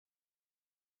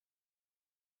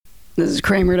This is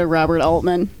Kramer to Robert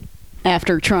Altman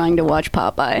after trying to watch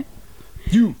Popeye.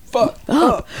 You fucked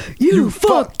up. You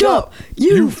fucked up.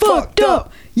 You fucked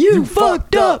up. You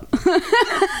fucked up.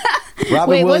 Robin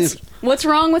Wait, Williams. what's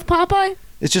wrong with Popeye?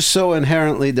 It's just so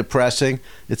inherently depressing.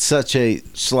 It's such a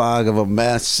slog of a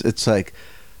mess. It's like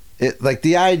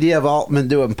the idea of Altman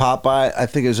doing Popeye, I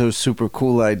think is a super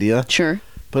cool idea. Sure.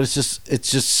 But it's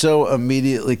just so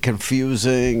immediately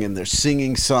confusing, and they're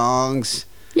singing songs.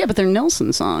 Yeah, but they're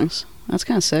Nilsson songs. That's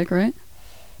kind of sick, right?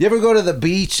 You ever go to the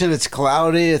beach and it's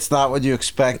cloudy? It's not what you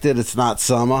expected. It's not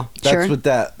summer. That's Sure. what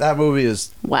that movie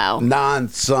is. Wow.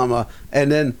 Non-summer.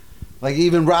 And then, like,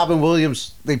 even Robin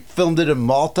Williams, they filmed it in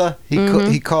Malta.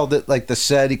 He called it, like the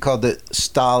set, he called it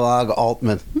Stalag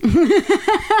Altman.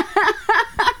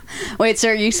 Wait, so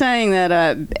are you saying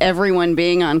that everyone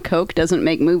being on coke doesn't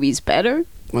make movies better?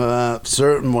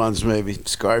 Certain ones, maybe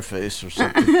Scarface or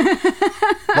something.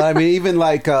 But I mean, even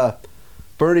like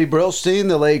Bernie Brillstein,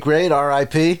 the late great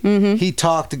R.I.P. He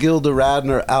talked Gilda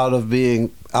Radner out of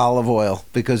being olive oil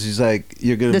because he's like,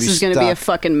 "You're gonna This be is going to be a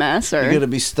fucking mess, or you're gonna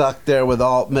be stuck there with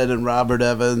Altman and Robert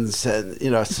Evans, and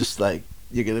it's just like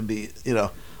you're gonna be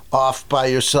off by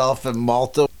yourself in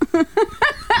Malta."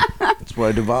 That's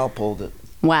why Duvall pulled it.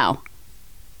 wow.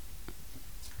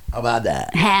 How about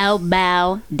that? How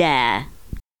about that?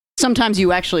 Sometimes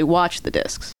you actually watch the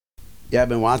discs. Yeah, I've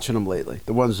been watching them lately.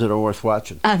 The ones that are worth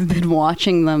watching. I've been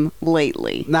watching them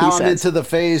lately. Now I'm into the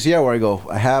phase, where I go,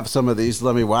 I have some of these,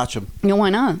 let me watch them. No, why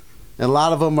not? And a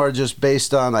lot of them are just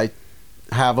based on, I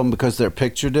have them because they're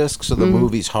picture discs, so the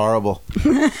movie's horrible.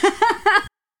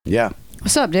 Yeah.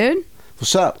 What's up, dude?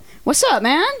 What's up? What's up,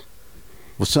 man?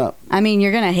 What's up? I mean,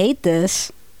 you're going to hate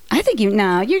this. I think you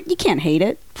can't hate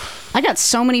it. I got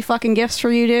so many fucking gifts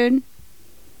for you, dude.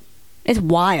 It's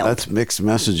wild. That's mixed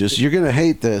messages. You're going to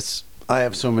hate this. I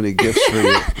have so many gifts for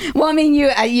you. Well, I mean,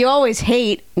 you always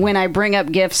hate when I bring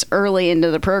up gifts early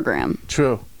into the program.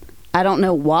 True. I don't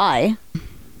know why.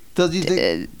 Does you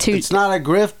think it's not a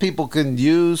grift people can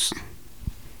use?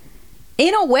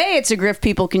 In a way, it's a grift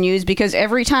people can use because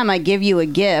every time I give you a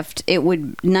gift, it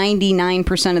would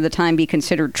 99% of the time be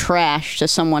considered trash to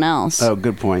someone else. Oh,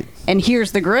 good point. And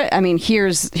here's the grit. I mean,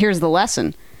 here's the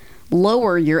lesson.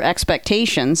 Lower your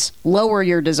expectations, lower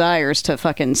your desires to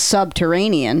fucking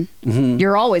subterranean.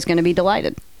 You're always going to be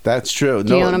delighted. That's true.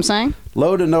 Do you know what I'm saying?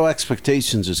 Low to no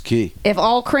expectations is key. If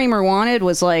all Kramer wanted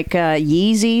was like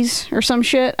Yeezys or some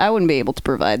shit, I wouldn't be able to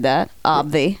provide that.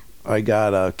 Obvi. I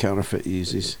got counterfeit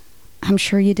Yeezys. I'm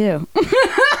sure you do.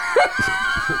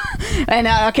 And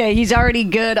okay, he's already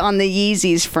good on the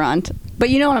Yeezys front. But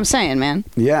you know what I'm saying, man?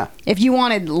 Yeah. If you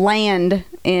wanted land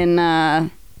in,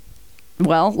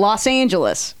 Los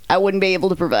Angeles, I wouldn't be able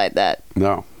to provide that.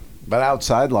 No. But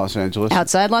outside Los Angeles.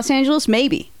 Outside Los Angeles,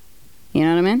 maybe. You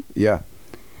know what I mean? Yeah.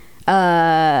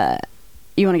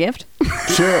 You want a gift?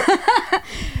 Sure.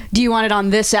 Do you want it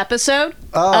on this episode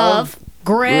of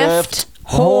Grift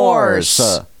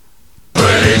Horse?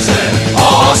 Crazy,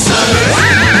 awesome.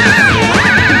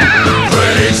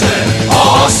 Crazy,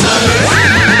 awesome.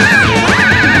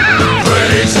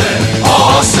 Crazy,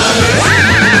 awesome.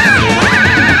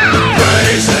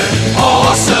 Crazy,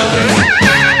 awesome.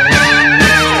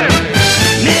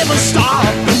 Never stop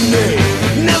and they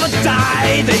never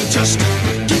die. They just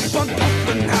keep on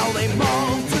popping how they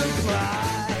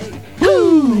multiply.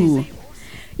 Woo!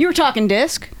 You were talking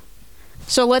disc,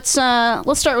 so let's start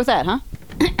with that, huh?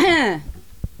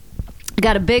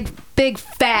 Got a big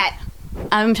fat,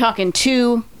 I'm talking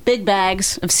 2 big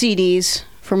bags of CDs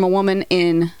from a woman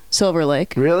in Silver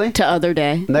Lake. Really? To other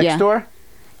day. Next door?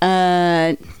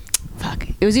 Fuck.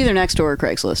 It was either Next Door or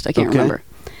Craigslist. I can't remember.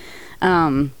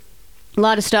 A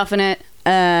lot of stuff in it.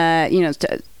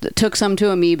 Took some to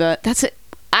Amoeba. That's it.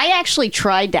 I actually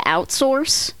tried to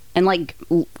outsource and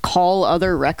call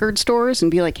other record stores and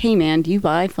be like, "Hey man, do you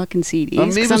buy fucking CDs?"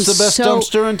 Amoeba's the best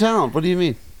dumpster in town. What do you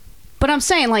mean? But I'm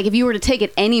saying, if you were to take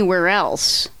it anywhere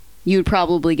else, you'd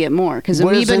probably get more because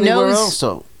Amoeba knows. Else,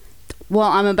 though? Well,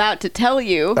 I'm about to tell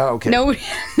you. Oh, okay. No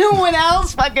one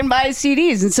else fucking buys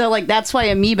CDs, and so that's why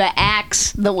Amoeba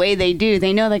acts the way they do.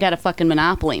 They know they got a fucking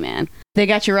monopoly, man. They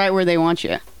got you right where they want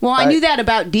you. Well, I knew that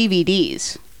about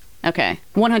DVDs. Okay,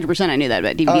 100% I knew that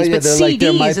about DVDs. Oh, yeah, but CDs,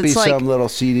 there might be it's some little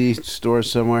CD store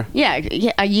somewhere. Yeah.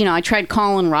 I tried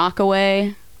calling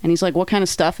Rockaway, and he's like, "What kind of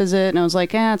stuff is it?" And I was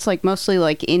like, it's mostly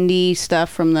indie stuff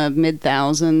from the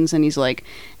mid-thousands. And he's like,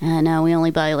 "No, we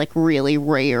only buy really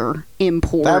rare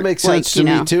import." That makes sense to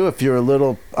me too. If you're a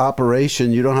little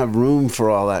operation, you don't have room for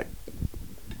all that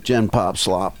Gen Pop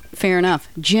slop. Fair enough.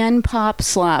 Gen Pop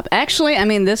Slop. Actually, I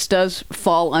mean, this does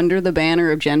fall under the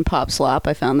banner of Gen Pop Slop.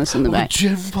 I found this in the back.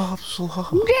 Gen Pop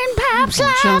Slop. Gen Pop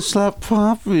Slop. Gen Slop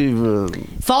Pop even.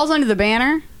 Falls under the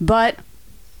banner, but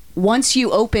once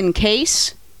you open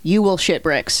case, you will shit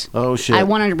bricks. Oh, shit. I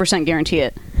 100% guarantee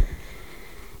it.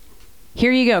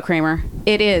 Here you go, Kramer.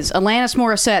 It is Alanis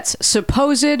Morissette's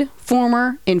supposed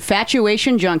former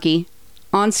infatuation junkie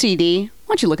on CD.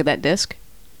 Why don't you look at that disc?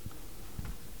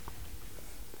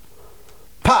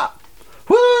 Pop.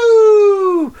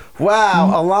 Woo!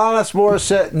 Wow, Alanis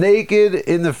Morissette naked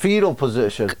in the fetal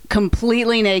position.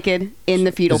 Completely naked in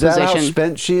the fetal Is that position. how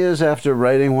spent she is after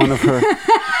writing one of her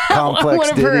complex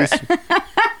One of her- ditties?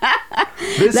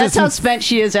 That's how spent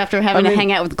she is after having to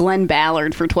hang out with Glenn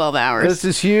Ballard for 12 hours. This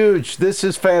is huge. This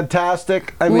is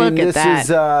fantastic. I mean, Look at this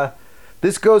that. is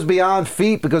this goes beyond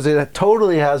feet because it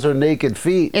totally has her naked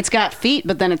feet. It's got feet,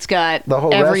 but then it's got The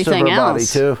whole rest of everything her body,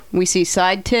 else. too. We see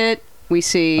side tit. We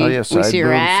see Oh yeah, we side see her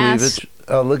boob ass. cleavage.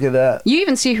 Oh, look at that. You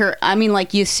even see her. I mean,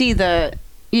 like you see the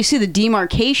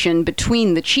demarcation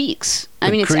between the cheeks. I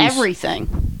The mean, crease. it's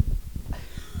everything.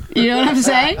 You know what I'm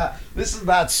saying? This is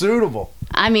not suitable.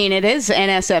 I mean, it is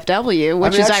NSFW,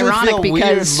 which I mean, is I actually ironic feel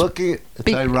because weird looking.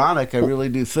 It's ironic. I really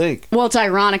do think. well, it's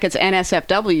ironic it's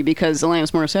NSFW because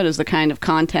Alanis Morissette is the kind of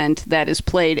content that is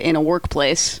played in a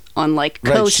workplace on like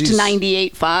Right, Coast she's-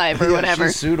 98.5 or Yeah, whatever.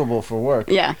 She's suitable for work.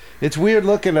 Yeah. It's weird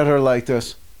looking at her like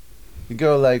this. You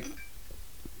go like,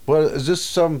 what is this?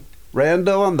 Some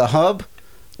rando on the hub?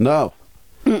 No.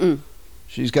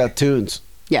 She's got tunes.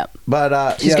 Yep.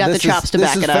 But She's got the this chops to this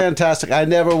back is it up. fantastic. I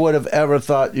never would have ever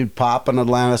thought you'd pop an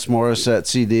Alanis Morissette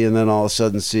CD and then all of a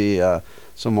sudden see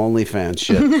some OnlyFans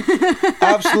shit.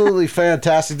 Absolutely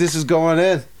fantastic. This is going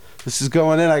in. This is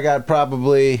going in. I got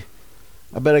probably,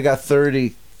 I bet I got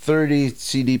 30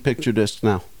 CD picture discs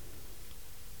now.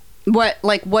 What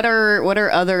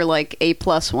are other like A+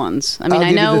 ones? I mean, I'll I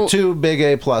give know. you the 2 big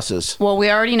A pluses. Well,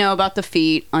 we already know about the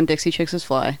feet on Dixie Chicks Is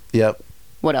Fly. Yep.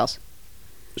 What else?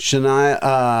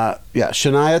 Shania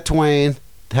Twain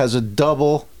has a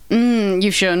double.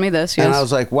 You've shown me this. Yes. And I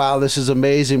was like, wow, this is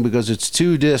amazing because it's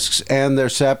 2 discs and they're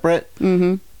separate.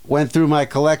 Mm-hmm. Went through my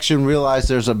collection, realized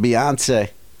there's a Beyonce.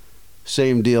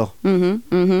 Same deal.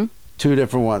 Mm-hmm. Mm-hmm. 2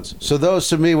 different ones. So those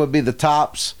to me would be the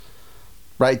tops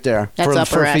right there. That's upper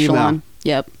for female. echelon.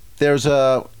 Yep. There's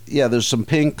some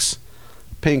pinks.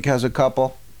 Pink has a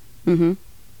couple. Mm-hmm.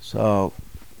 So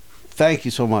thank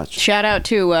you so much. Shout out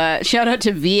to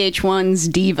VH1's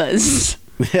Divas.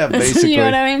 Yeah, basically. You know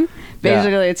what I mean? Yeah.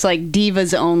 Basically, it's like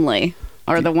Divas only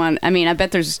are the one. I mean, I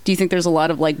bet there's. Do you think there's a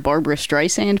lot of like Barbara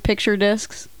Streisand picture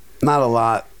discs? Not a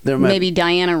lot. There Maybe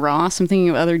Diana Ross. I'm thinking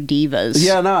of other divas.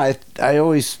 Yeah, no, I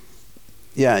always,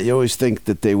 yeah, you always think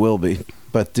that they will be,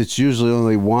 but it's usually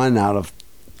only one out of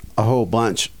a whole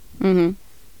bunch. Mm-hmm.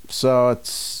 So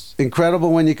it's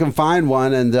incredible when you can find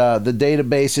one, and the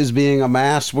database is being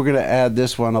amassed. We're going to add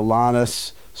this one,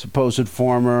 Alanis, supposed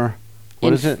former.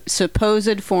 What is it?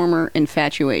 Supposed former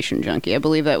infatuation junkie. I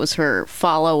believe that was her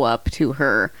follow-up to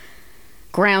her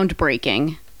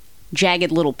groundbreaking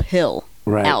Jagged Little Pill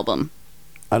album.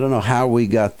 I don't know how we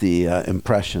got the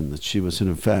impression that she was an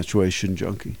infatuation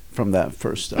junkie from that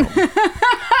first album.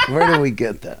 Where did we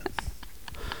get that?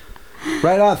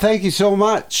 Right on. Thank you so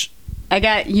much. I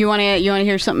got you. Want to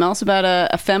hear something else about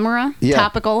ephemera? Yeah.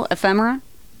 Topical ephemera.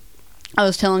 I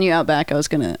was telling you out back. I was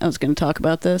gonna talk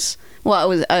about this.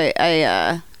 Well,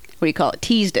 I what do you call it?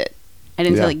 Teased it. I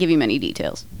didn't really give you many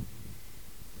details.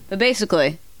 But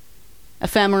basically,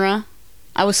 ephemera.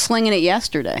 I was slinging it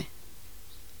yesterday.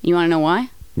 You want to know why?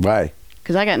 Why?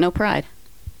 Because I got no pride.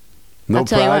 No I'll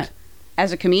tell you pride? what.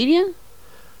 As a comedian,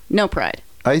 no pride.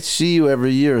 I see you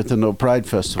every year at the No Pride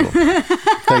Festival.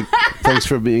 Thanks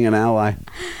for being an ally.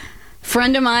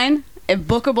 Friend of mine, a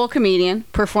bookable comedian,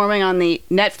 performing on the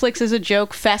Netflix is a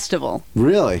Joke festival,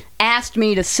 Really? asked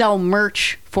me to sell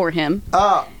merch for him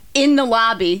Oh, in the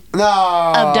lobby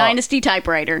no. of Dynasty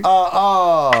Typewriter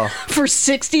for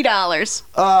 $60.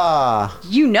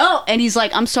 You know, and he's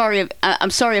like, I'm sorry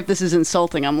if this is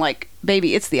insulting. I'm like,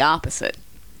 baby, it's the opposite.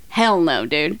 Hell no,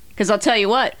 dude. Because I'll tell you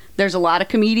what, there's a lot of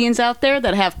comedians out there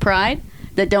that have pride,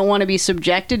 that don't want to be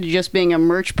subjected to just being a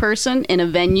merch person in a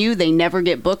venue they never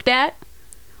get booked at.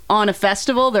 On a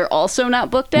festival they're also not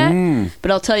booked at.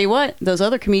 But I'll tell you what, those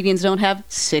other comedians don't have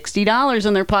 $60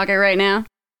 in their pocket right now.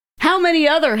 How many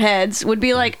other heads would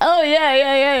be like, oh,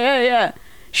 yeah.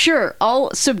 Sure,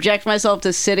 I'll subject myself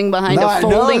to sitting behind a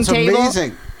folding table,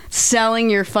 amazing. selling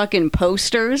your fucking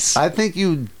posters. I think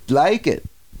you like it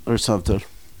or something.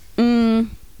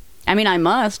 I mean, I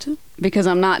must because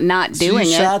I'm not doing so you it.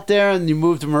 sat there and you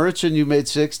moved merch and you made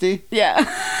 60? Yeah.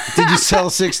 Did you sell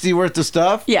 60 worth of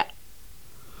stuff? Yeah.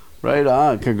 Right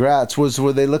on. Congrats.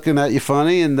 Were they looking at you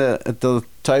funny at the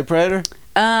typewriter?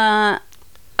 I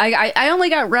only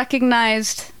got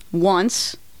recognized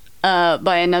once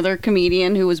by another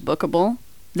comedian who was bookable.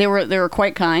 They were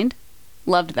quite kind.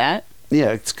 Loved that.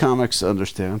 Yeah, it's comics to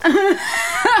understand.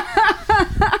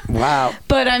 Wow.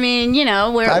 But I mean, you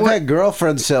know, I've had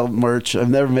girlfriends sell merch. I've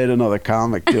never made another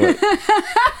comic do it.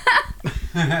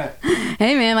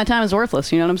 hey man, my time is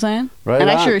worthless. You know what I'm saying? Right And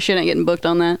on. I sure as shit ain't getting booked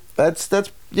on that. That's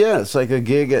yeah. It's like a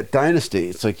gig at Dynasty.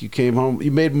 It's like you came home.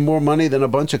 You made more money than a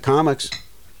bunch of comics.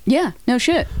 Yeah, no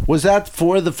shit. Was that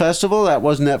for the festival? That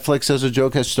was Netflix as a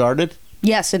Joke has started.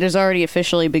 Yes, it has already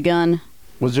officially begun.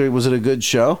 Was it a good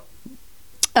show?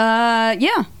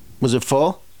 Yeah. Was it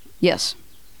full? Yes.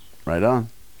 Right on.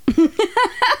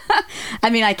 I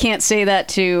mean, I can't say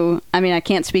that I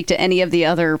can't speak to any of the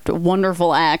other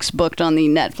wonderful acts booked on the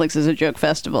Netflix as a Joke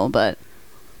festival, but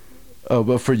Oh,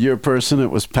 but for your person,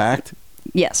 it was packed?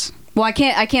 yes. Well, I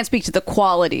can't speak to the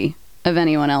quality of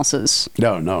anyone else's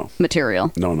No.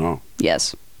 material. No.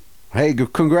 Yes. Hey,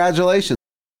 congratulations.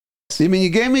 I mean, you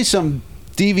gave me some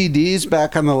DVDs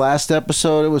back on the last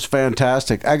episode. It was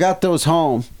fantastic. I got those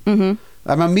home. Mm-hmm.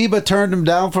 Amoeba turned them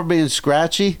down for being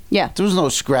scratchy. Yeah. There was no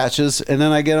scratches. And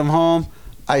then I get them home.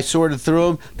 I sorted through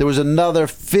them. There was another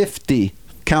 50,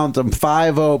 count them,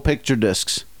 50 picture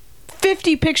discs.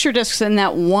 50 picture discs in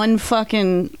that one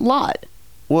fucking lot.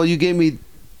 Well, you gave me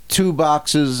 2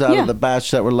 boxes out Yeah. of the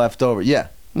batch that were left over. Yeah.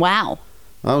 Wow.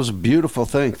 That was a beautiful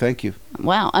thing. Thank you.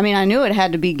 Wow. I mean, I knew it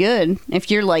had to be good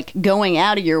if you're like going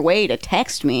out of your way to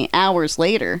text me hours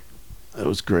later It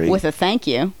was great. with a thank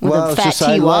you, with Well, a it's fat just,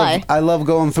 TY. I love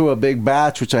going through a big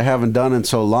batch, which I haven't done in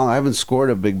so long. I haven't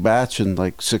scored a big batch in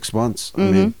like 6 months. I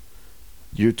mean,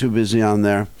 you're too busy on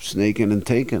there snaking and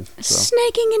taking. So.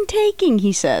 Snaking and taking,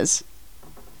 he says.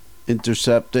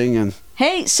 Intercepting and...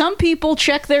 Hey, some people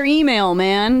check their email,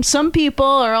 man. Some people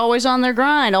are always on their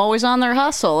grind, always on their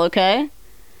hustle, okay?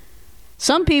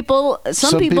 Some people are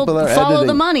follow the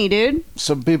editing. money, dude.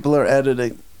 Some people are adding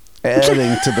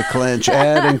to the clench,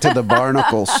 adding to the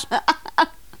barnacles.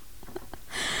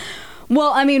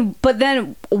 Well, I mean, but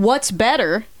then what's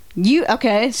better?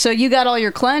 So you got all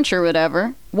your clench or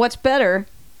whatever. What's better?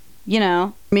 You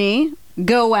know, me,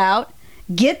 go out,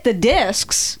 get the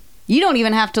discs. You don't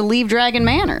even have to leave Dragon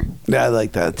Manor. Yeah, I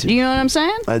like that too. Do you know what I'm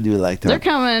saying? I do like that. They're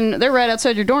coming. They're right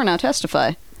outside your door now.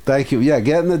 Testify. Thank you. Yeah,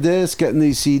 getting the disc, getting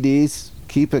these CDs.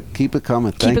 Keep it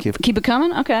coming. Thank you. Keep it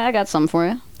coming? Okay, I got some for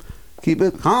you. Keep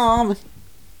it calm.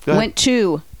 Go ahead. Went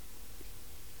to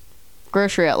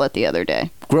grocery outlet the other day.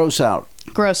 Gross out.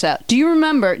 Gross out. Do you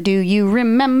remember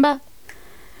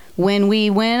when we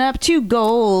went up to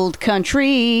Gold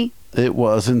Country? It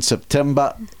was in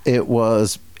September. It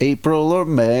was April or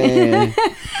May.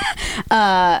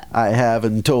 I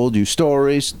haven't told you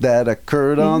stories that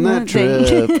occurred on that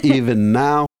trip, even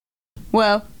now.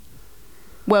 Whoa.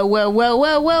 Oh,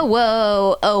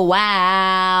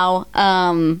 wow.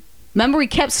 Remember we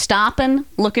kept stopping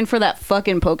looking for that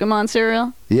fucking Pokemon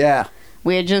cereal? Yeah.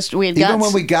 We had Even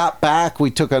when we got back, we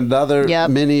took another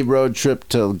mini road trip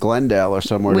to Glendale or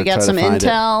somewhere we to got try some to find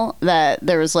intel that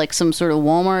there was like some sort of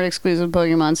Walmart exclusive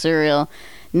Pokemon cereal.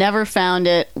 Never found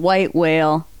it. White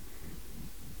whale.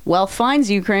 Wealth finds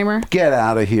you, Kramer. Get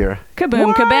out of here. Kaboom,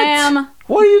 What? kabam.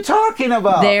 What are you talking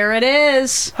about? There it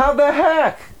is. How the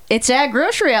heck? It's at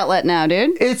grocery outlet now,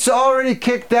 dude. It's already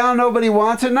kicked down. Nobody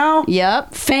wants it now?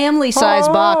 Yep. Family size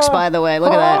box, by the way.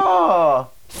 Look at that. Oh.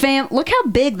 Look how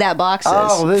big that box is.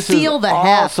 Oh, this Feel is the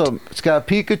heft. awesome. It's got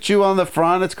Pikachu on the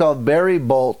front. It's called Berry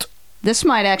Bolt This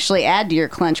might actually add to your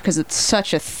clench because it's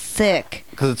such a thick,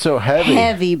 because it's so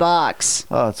heavy. box.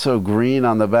 Oh, it's so green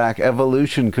on the back.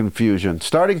 Evolution confusion.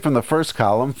 Starting from the first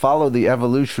column, follow the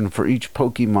evolution for each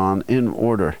Pokemon in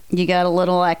order. You got a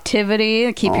little activity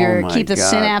to keep Oh my keep the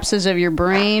God. synapses of your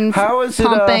brain How is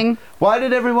pumping. it? Why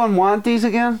did everyone want these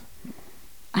again?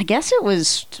 I guess it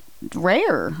was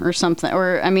rare or something.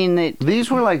 Or I mean, These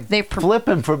were like They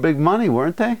flipping for big money,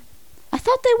 weren't they? I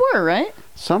thought they were right.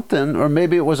 Something, or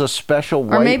maybe it was a special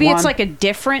white Or maybe one. it's like a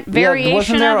different Yeah, variation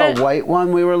wasn't there of it. a white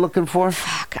one we were looking for?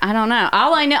 Fuck, I don't know.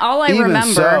 All I Even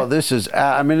remember. so, this is.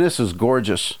 I mean, this is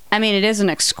gorgeous. I mean, it is an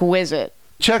exquisite.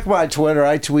 Check my Twitter.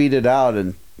 I tweeted out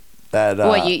and that.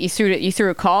 What you threw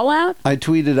a call out? I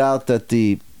tweeted out that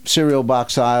the cereal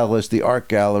box aisle is the art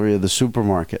gallery of the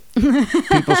supermarket.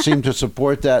 People seem to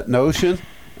support that notion,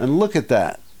 and look at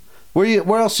that.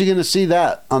 Where else are you going to see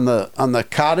that on the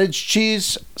cottage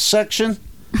cheese section?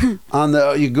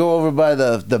 You go over by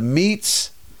the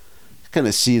meats, you're going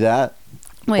to see that.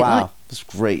 Wait, wow, what? that's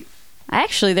great.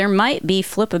 Actually, there might be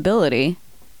flippability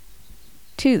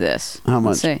to this. How much?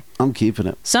 Let's see. I'm keeping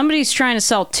it. Somebody's trying to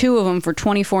sell 2 of them for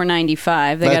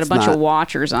 $24.95. They got a That's bunch not- of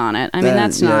watchers on it. I mean,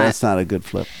 that's Yeah, not. that's not a good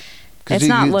flip. 'Cause It's you-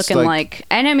 not it's looking like.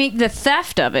 And I mean, the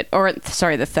heft of it,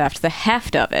 the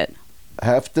heft of it,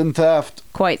 heft and theft.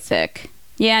 quite thick.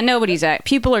 Yeah,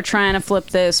 people are trying to flip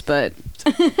this, but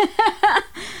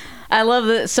I love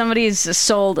that somebody's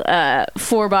sold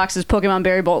 4 boxes Pokemon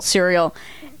Berry Bolt cereal.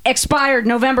 Expired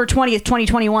November 20th,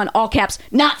 2021, all caps,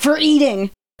 not for eating.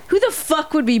 Who the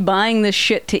fuck would be buying this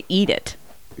shit to eat it?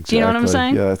 Do you know what I'm Exactly.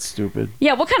 saying? Yeah, that's stupid.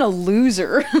 Yeah, what kind of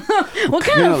loser? What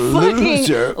kind of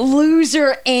fucking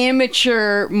loser,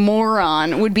 amateur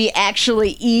moron would be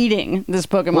actually eating this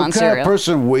Pokemon What kind cereal? of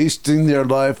person wasting their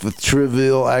life with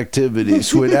trivial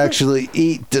activities would actually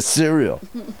eat the cereal?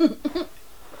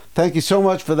 Thank you so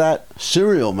much for that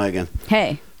cereal, Megan.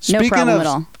 Hey, Speaking no problem of at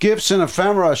all. gifts and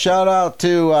ephemera, shout out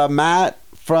to Matt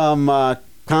from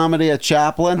Comedy at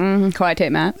Chaplin. Quiet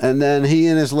tape, Matt. And then he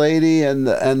and his lady and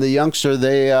the youngster,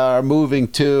 they are moving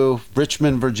to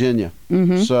Richmond, Virginia.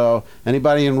 So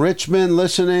anybody in Richmond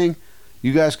listening,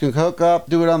 you guys can hook up,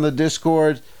 do it on the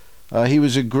Discord. He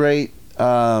was a great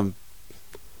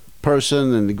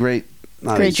person and a great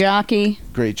jockey.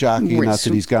 Great jockey. Not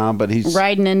that he's gone, but he's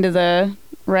riding into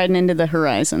the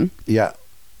horizon. Yeah.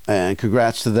 And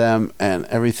congrats to them and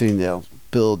everything they'll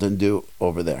build and do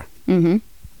over there. Mm-hmm.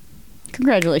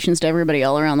 Congratulations to everybody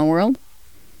all around the world.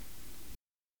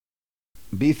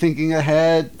 Be thinking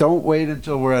ahead. Don't wait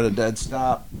until we're at a dead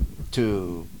stop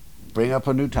to bring up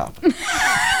a new topic.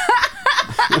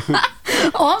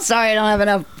 Oh, I'm sorry I don't have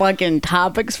enough fucking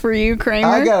topics for you, Kramer.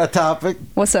 I got a topic.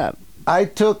 What's up? I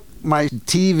took my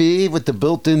TV with the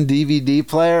built-in DVD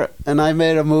player and I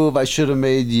made a move I should have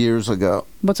made years ago.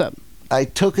 What's up? I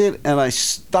took it and I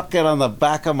stuck it on the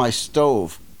back of my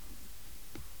stove.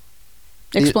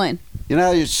 Explain. You know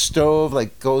how your stove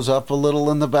like goes up a little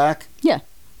in the back? Yeah.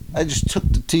 I just took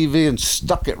the TV and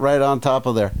stuck it right on top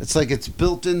of there. It's like it's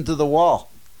built into the wall.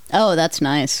 Oh, that's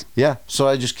nice. Yeah, so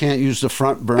I just can't use the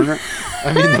front burner.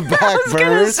 I mean the back I was gonna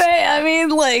burners. say, I mean,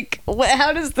 like,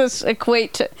 how does this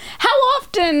equate to? How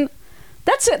often?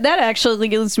 That's it. That actually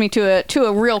leads me to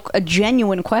a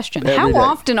genuine question. Every How day.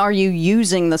 often are you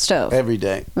using the stove? Every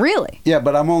day. Really? Yeah,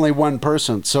 but I'm only one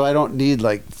person, so I don't need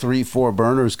like 3-4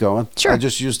 burners going. Sure. I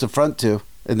just use the front 2,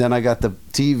 and then I got the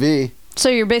TV. So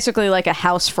you're basically like a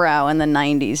housefrau in the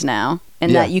 '90s now,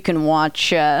 and Yeah. that you can watch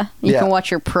can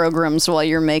watch your programs while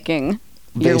you're making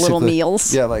your little Basically.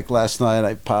 meals. Yeah, like last night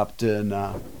I popped in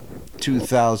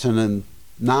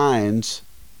 2009's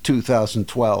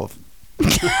 2012.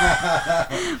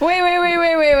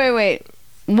 Wait.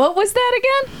 What was that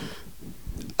again?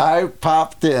 I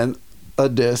popped in a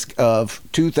disc of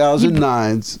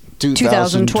 2009's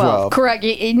 2012. Correct.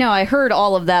 No, I heard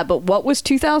all of that, but what was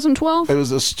 2012? It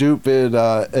was a stupid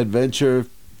adventure,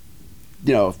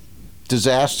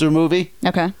 disaster movie.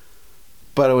 Okay.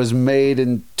 But it was made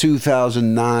in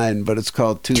 2009, but it's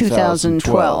called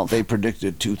 2012. They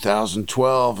predicted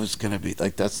 2012 is going to be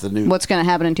like that's the new. What's going to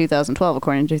happen in 2012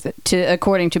 according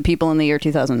to people in the year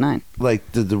 2009?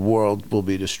 Like the world will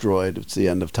be destroyed. It's the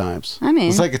end of times. I mean,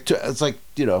 it's like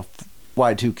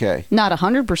Y2K. Not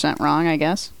 100% wrong, I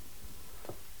guess.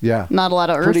 Yeah. Not a lot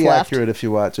of Earth Pretty left. accurate if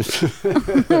you watch it.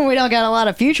 We don't got a lot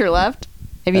of future left.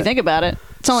 If you think about it,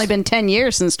 it's only been 10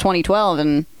 years since 2012,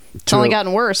 and it's only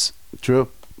gotten worse. True.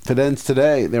 If it ends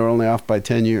today, they were only off by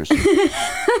 10 years.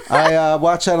 I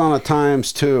watched that on a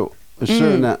times 2. There's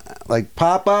certain like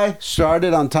Popeye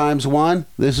started on times 1.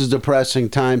 This is depressing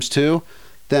times 2.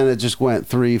 Then it just went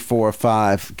 3, 4,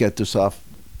 5. Get this off,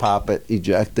 pop it,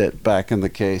 eject it, back in the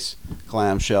case,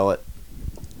 clamshell it.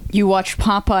 You watched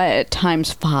Popeye at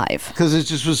times 5. Because it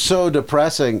just was so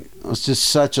depressing. It was just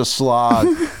such a slog.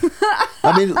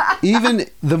 I mean, even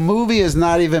the movie is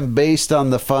not even based on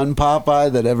the fun Popeye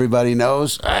that everybody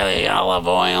knows. Hey, olive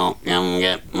oil, come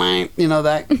get my,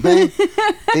 that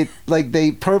thing.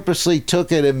 They purposely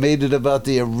took it and made it about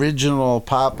the original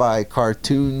Popeye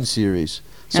cartoon series.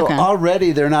 So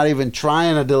already they're not even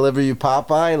trying to deliver you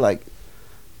Popeye. Like,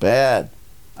 bad.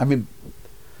 I mean...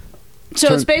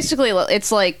 So it's basically,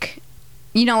 it's like,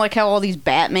 like how all these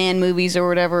Batman movies or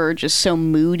whatever are just so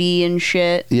moody and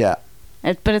shit. Yeah.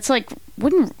 But it's like,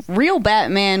 wouldn't real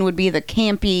Batman would be the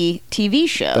campy TV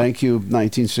show? Thank you.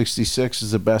 1966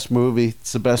 is the best movie.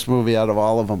 It's the best movie out of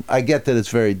all of them. I get that it's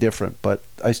very different, but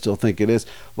I still think it is.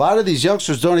 A lot of these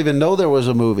youngsters don't even know there was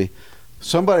a movie.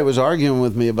 Somebody was arguing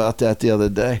with me about that the other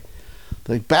day.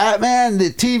 Like, Batman, the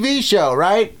TV show,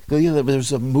 right? Go, yeah,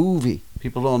 there's a movie.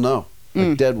 People don't know.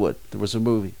 Like Deadwood, there was a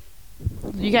movie.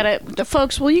 You gotta,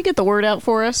 folks, will you get the word out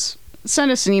for us?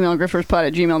 send us an email,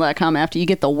 grifterspod@gmail.com, after you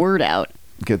get the word out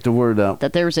Get the word out.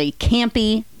 that there's a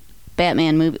campy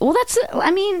Batman movie. Well,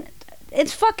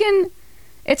 it's fucking,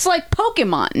 it's like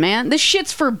Pokemon, man. This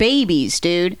shit's for babies,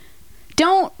 dude.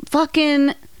 Don't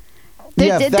fucking...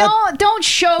 don't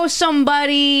show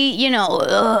somebody,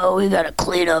 oh, we gotta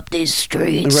clean up these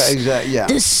streets. Right, exactly. Yeah.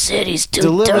 This city's too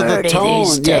Deliver dirty the tone.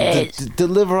 these days.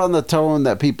 Deliver on the tone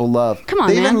that people love. Come on,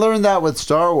 they man. even learned that with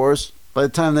Star Wars. By the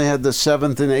time they had the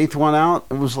 7th and 8th one out,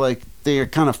 it was like they are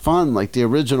kind of fun, like the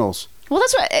originals. Well,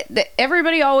 that's what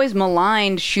everybody always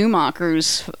maligned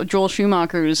Joel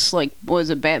Schumacher's, like, what was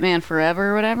it, Batman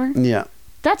Forever or whatever? Yeah.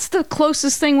 That's the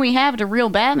closest thing we have to real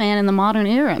Batman in the modern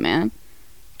era, man.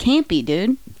 Campy,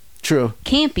 dude. True.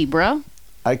 Campy, bro.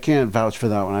 I can't vouch for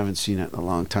that one. I haven't seen it in a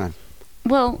long time.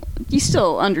 Well, you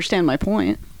still understand my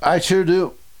point. I sure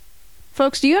do.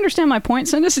 Folks, do you understand my point?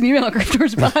 Send us an email at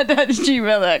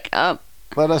grifterspod@gmail.com.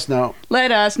 Let us know.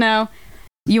 Let us know.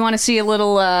 You want to see a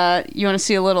little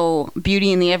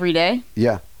beauty in the everyday?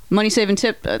 Yeah. Money saving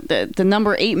tip, the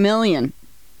number 8 million.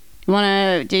 You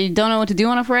don't know what to do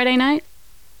on a Friday night?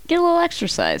 Get a little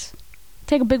exercise.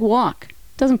 Take a big walk.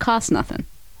 Doesn't cost nothing.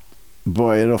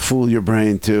 Boy, it'll fool your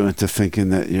brain, too, into thinking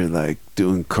that you're, like,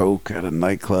 doing coke at a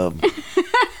nightclub.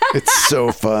 It's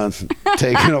so fun.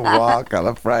 Taking a walk on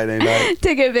a Friday night.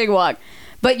 Take a big walk.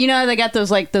 But you know, they got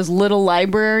those little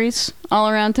libraries all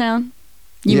around town?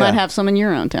 You might have some in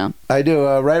your own town. I do,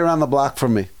 right around the block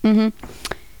from me. Mm-hmm.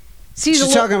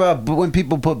 She's talking about when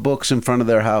people put books in front of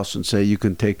their house and say you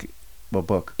can take a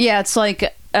book. Yeah, it's like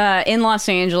in Los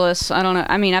Angeles. I don't know.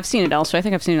 I mean, I've seen it elsewhere. I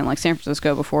think I've seen it in like San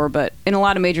Francisco before. But in a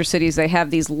lot of major cities, they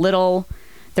have these little.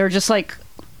 They're just like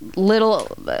little.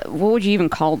 What would you even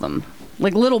call them?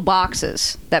 Like little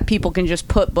boxes that people can just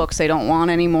put books they don't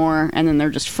want anymore, and then they're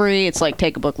just free. It's like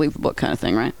take a book, leave a book kind of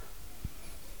thing, right?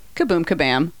 Kaboom,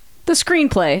 kabam. The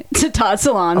screenplay to Todd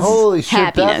Salon's Holy shit,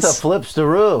 Happiness. that's a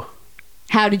flipsteroo.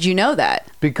 How did you know that?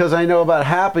 Because I know about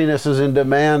Happiness is in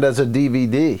demand as a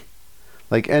DVD.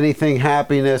 Like anything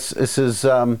Happiness, this is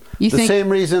the same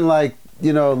reason like,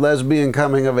 lesbian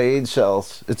coming of age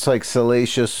sells. It's like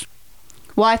salacious.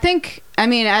 Well, I think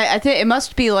it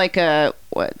must be like but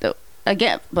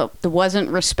it wasn't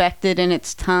respected in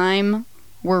its time.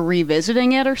 We're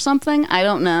revisiting it or something. I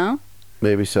don't know.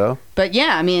 Maybe so. But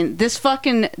yeah, I mean, this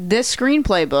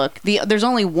screenplay book, there's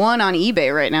only one on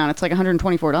eBay right now, and it's like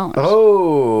 $124.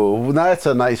 Oh, that's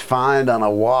a nice find on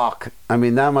a walk. I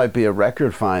mean, that might be a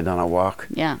record find on a walk.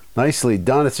 Yeah. Nicely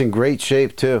done. It's in great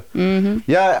shape, too. Mm-hmm.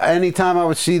 Yeah, anytime I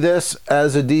would see this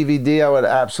as a DVD, I would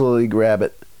absolutely grab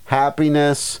it.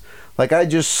 Happiness. Like, I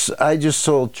just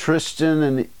sold Tristan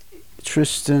and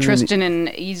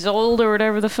Isolde or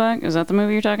whatever the fuck. Is that the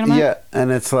movie you're talking about? Yeah,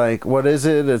 and it's like, what is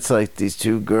it? It's like these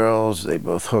two girls, they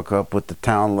both hook up with the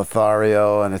town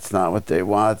Lothario, and it's not what they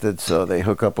wanted, so they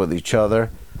hook up with each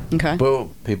other. Okay.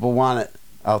 Boom. People want it.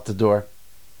 Out the door.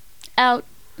 Out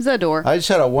the door. I just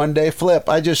had a one-day flip.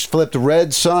 I just flipped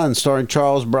Red Sun, starring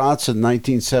Charles Bronson,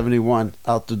 1971,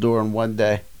 out the door in one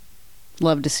day.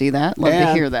 Love to see that. Love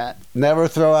to hear that. Never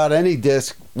throw out any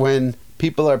disc when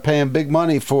people are paying big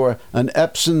money for an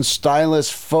Epson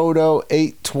Stylus Photo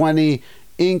 820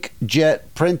 inkjet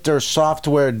printer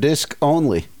software disc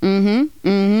only. Mm-hmm.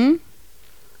 Mm-hmm.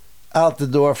 Out the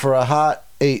door for a hot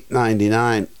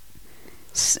 $8.99.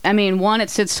 I mean, one,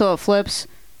 it sits till it flips.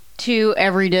 Two,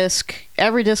 every disc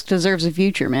deserves a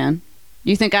future, man.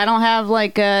 You think I don't have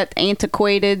like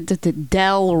antiquated the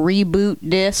Dell reboot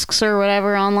discs or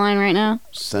whatever online right now?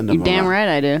 Send them. You damn right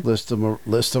I do. List them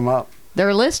up.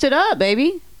 They're listed up,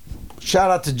 baby.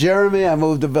 Shout out to Jeremy. I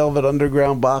moved the Velvet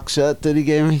Underground box set that he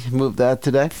gave me. Moved that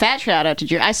today. Fat shout out to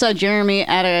Jeremy. I saw Jeremy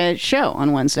at a show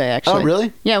on Wednesday, actually. Oh,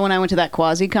 really? Yeah, when I went to that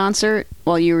Quasi concert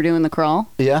while you were doing the crawl.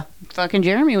 Yeah. Fucking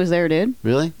Jeremy was there, dude.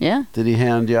 Really? Yeah. Did he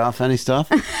hand you off any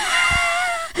stuff?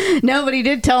 No, but he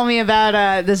did tell me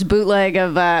about this bootleg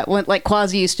of when like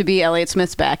Quasi used to be Elliott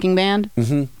Smith's backing band.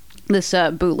 Mm-hmm. This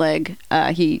bootleg,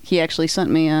 he actually sent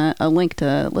me a link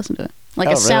to listen to it. Like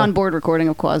a soundboard recording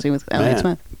of Quasi with Elliott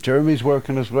Smith. Jeremy's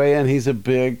working his way in. He's a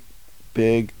big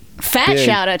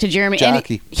shout out to Jeremy.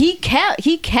 Jockey. And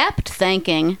he kept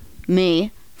thanking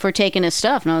me for taking his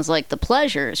stuff, and I was like, the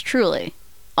pleasure is truly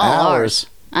all ours.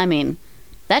 I mean,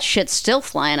 that shit's still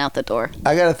flying out the door.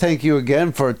 I got to thank you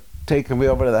again for taking me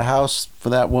over to the house for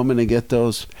that woman to get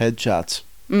those headshots.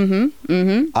 Mm-hmm.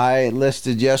 Mm-hmm. I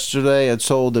listed yesterday and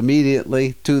sold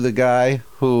immediately to the guy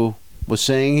who was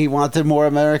saying he wanted more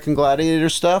American Gladiator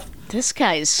stuff. This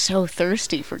guy is so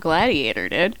thirsty for Gladiator,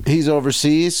 dude. He's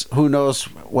overseas. Who knows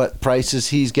what prices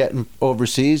he's getting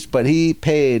overseas, but he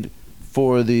paid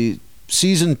for the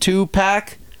season 2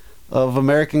 pack of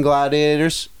American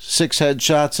Gladiators, 6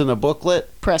 headshots in a booklet,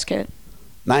 Press kit.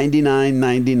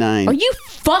 $99.99. Are you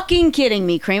fucking kidding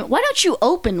me, Kramer? Why don't you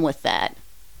open with that?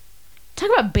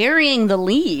 Talk about burying the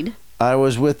lead. I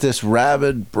was with this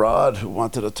rabid broad who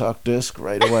wanted to talk disc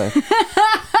right away.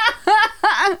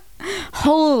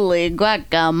 Holy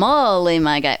guacamole,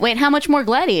 my guy. Wait, how much more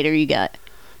Gladiator you got?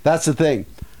 That's the thing.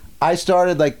 I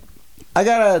started I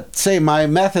gotta say my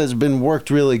method has been worked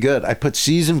really good. I put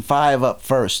season 5 up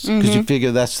first because you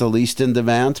figure that's the least in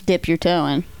demand. Dip your toe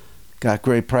in. Got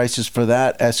great prices for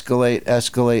that.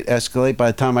 Escalate.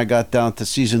 By the time I got down to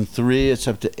season 3, it's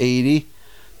up to 80.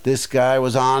 This guy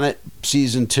was on it,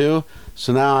 season 2.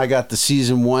 So now I got the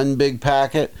season 1 big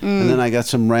packet, and then I got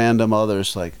some random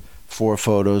others, like 4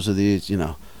 photos of these,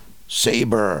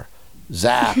 Saber,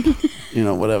 Zap,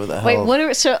 whatever the hell.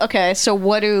 Wait, so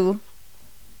what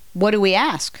do we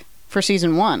ask for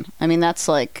season 1? I mean, that's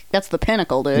the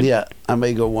pinnacle, dude. Yeah, I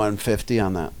may go 150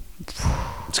 on that.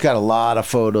 It's got a lot of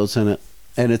photos in it.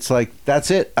 And it's like, that's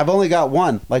it. I've only got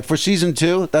one. Like, for season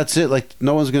 2, that's it. Like,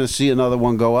 no one's going to see another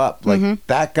one go up. Like,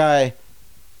 that guy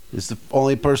is the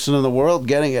only person in the world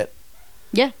getting it.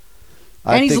 Yeah.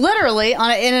 And he's literally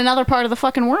in another part of the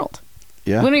fucking world.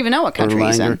 Yeah. We don't even know what country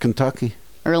he's in. Kentucky.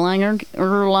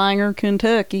 Erlanger,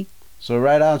 Kentucky. So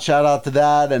right on, shout out to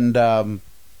that. And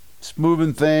it's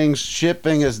moving things.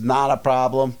 Shipping is not a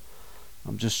problem.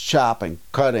 I'm just chopping,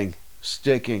 cutting,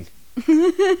 sticking.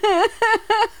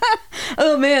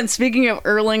 Oh man, speaking of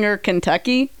Erlanger,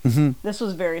 Kentucky, this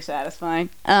was very satisfying.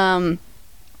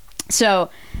 So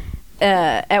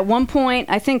at one point,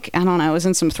 I was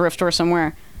in some thrift store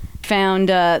somewhere, found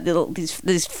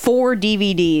these 4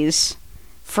 DVDs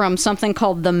from something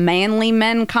called the Manly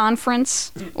Men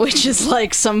Conference, which is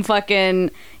like some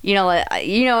fucking,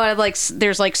 like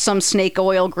there's like some snake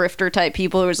oil grifter type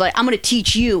people who's like, I'm going to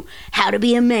teach you how to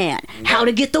be a man, how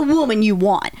to get the woman you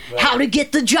want, how to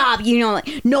get the job,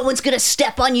 like no one's going to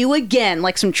step on you again,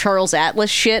 like some Charles Atlas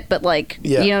shit, but like,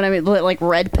 you know what I mean? Like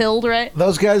red pilled, right?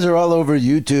 Those guys are all over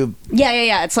YouTube.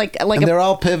 Yeah. It's like and they're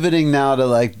all pivoting now to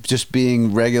like just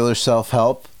being regular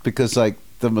self-help because like,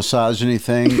 the misogyny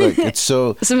thing, like it's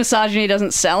so misogyny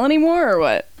doesn't sell anymore or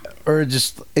what, or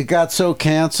just it got so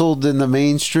canceled in the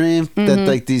mainstream that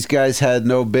like these guys had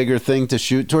no bigger thing to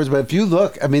shoot towards. But if you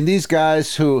look, I mean, these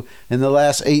guys who in the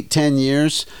last 8-10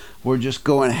 years were just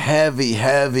going heavy,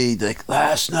 like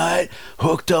last night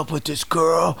hooked up with this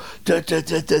girl,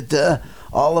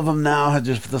 all of them now have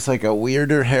just like a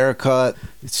weirder haircut.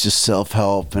 It's just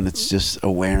self-help and it's just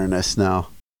awareness now.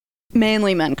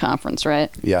 Manly Men Conference, right?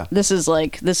 Yeah. This is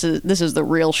the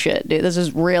real shit, dude. This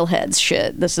is real heads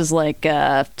shit. This is like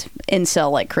incel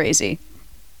like crazy.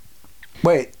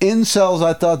 Wait, incels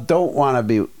I thought don't want to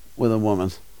be with a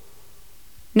woman.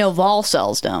 No,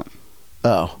 volcels don't.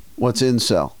 Oh, what's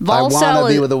incel? Volcel I want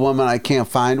to be with a woman, I can't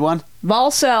find one?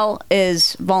 Volcel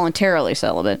is voluntarily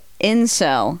celibate.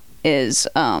 Incel is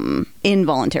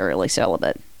involuntarily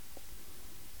celibate.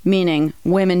 Meaning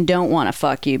women don't want to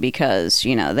fuck you because,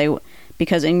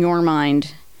 because in your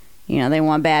mind, they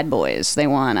want bad boys. They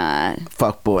want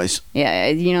fuck boys. Yeah,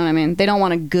 you know what I mean? They don't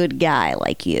want a good guy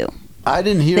like you. I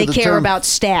didn't hear the term. They care about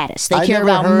status. They care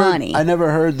about money. I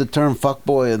never heard the term fuck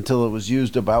boy until it was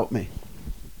used about me.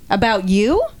 About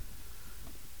you?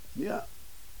 Yeah.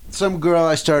 Some girl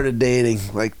I started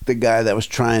dating, like the guy that was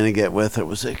trying to get with her,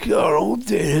 was like, "Oh, don't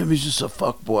date him. He's just a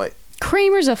fuck boy."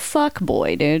 Kramer's a fuck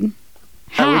boy, dude.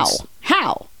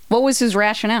 How? What was his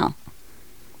rationale?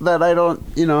 That I don't,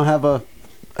 have a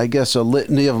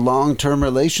litany of long-term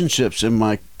relationships in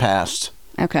my past.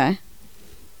 Okay.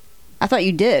 I thought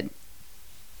you did.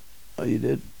 Oh, you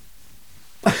did?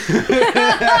 No,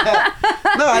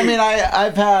 I mean,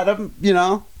 I've had them,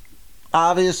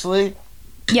 obviously.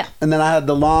 Yeah. And then I had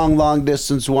the long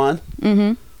distance one.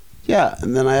 Mm-hmm. Yeah,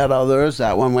 and then I had others.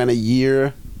 That one went a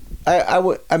year.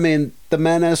 I mean, the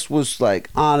Menace was like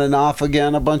on and off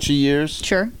again a bunch of years.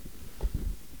 Sure.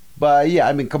 But yeah,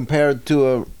 I mean, compared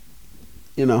to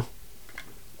I don't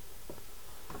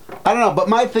know. But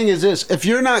my thing is this: if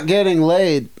you're not getting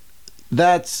laid,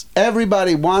 that's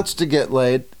everybody wants to get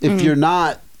laid. If you're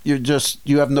not,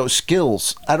 you have no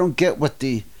skills. I don't get what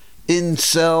the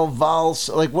incel, vols,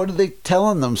 like, what are they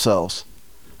telling themselves?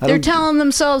 They're telling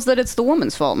themselves that it's the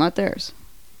woman's fault, not theirs.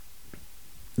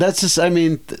 That's just, I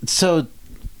mean, so,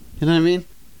 you know what I mean?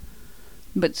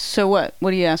 But so what?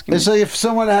 What are you asking me? It's like if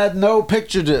someone had no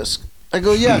picture disc. I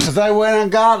go, yeah, because I went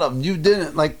and got them. You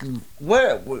didn't. Like,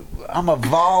 where? I'm a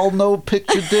vol, no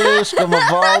picture disc. I'm a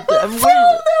vol. Vol,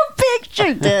 no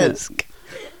picture disc.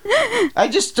 I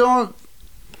just don't.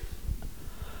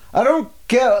 I don't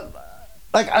get.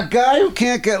 Like a guy who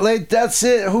can't get laid, that's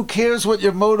it. Who cares what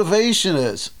your motivation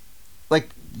is? Like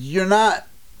you're not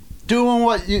doing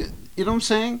what you know what I'm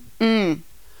saying?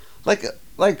 Like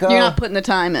you're not putting the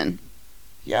time in.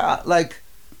 Yeah, like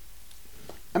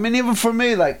I mean, even for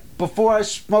me, like before I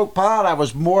smoked pot, I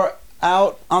was more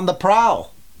out on the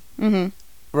prowl.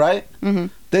 Right?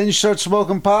 Then you start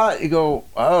smoking pot, you go,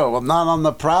 oh, I'm not on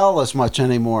the prowl as much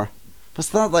anymore. But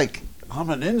it's not like I'm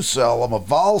an incel, I'm a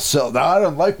vol cell. Now I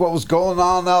don't like what was going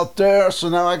on out there, so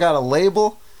now I got a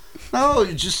label. No,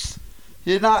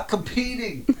 you're not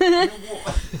competing.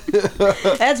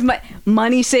 That's my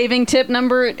money-saving tip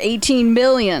number 18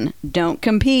 billion. Don't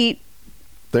compete.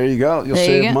 There you go. You'll There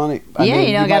you save go. money. Yeah,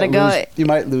 you don't gotta go. You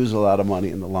might lose a lot of money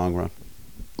in the long run.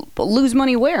 But lose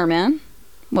money where, man?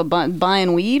 What,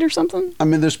 buying weed or something? I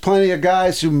mean, there's plenty of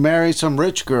guys who marry some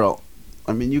rich girl.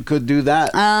 I mean, you could do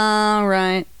that. Oh,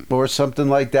 right. Or something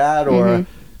like that. Or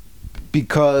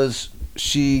because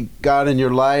she got in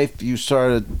your life, you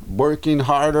started working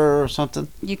harder or something.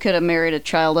 You could have married a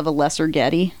child of a lesser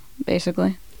Getty,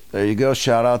 basically. There you go.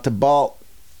 Shout out to Balt.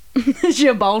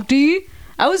 Jabalti.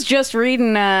 I was just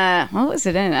reading, what was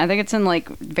it in? I think it's in, like,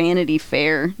 Vanity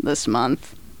Fair this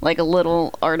month. Like, a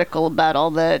little article about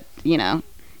all the,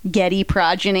 Getty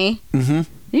progeny. You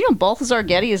know, Balthazar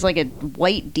Getty is, like, a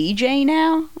white DJ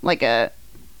now? Like a...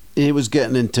 He was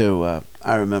getting into,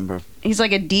 I remember. He's,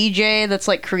 like, a DJ that's,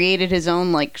 like, created his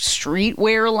own, like,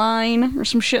 streetwear line or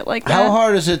some shit like that. How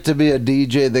hard is it to be a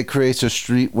DJ that creates a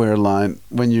streetwear line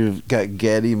when you've got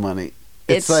Getty money?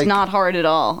 It's like, not hard at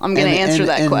all. I'm going to answer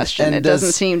that question. It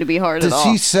doesn't seem to be hard at all.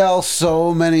 Does he sell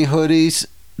so many hoodies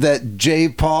that J.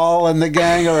 Paul and the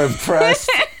gang are impressed?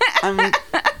 I mean,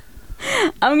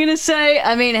 I'm going to say,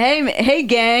 hey,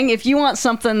 gang, if you want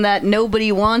something that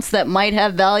nobody wants that might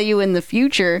have value in the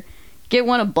future, get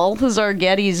one of Balthazar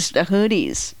Getty's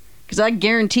hoodies. Because I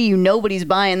guarantee you nobody's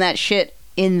buying that shit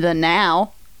in the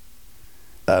now.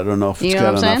 I don't know if it's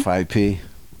got enough IP.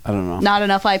 I don't know. Not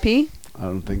enough IP? I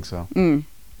don't think so. I mean,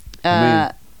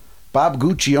 Bob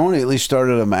Guccione at least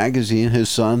started a magazine. His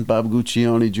son, Bob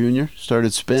Guccione Jr.,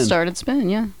 started Spin.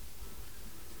 Yeah.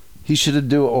 He should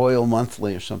do Oil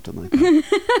Monthly or something like that.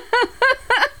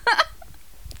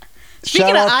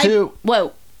 Shout out to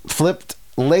Flipped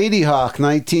Ladyhawk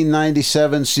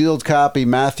 1997 sealed copy,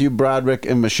 Matthew Broderick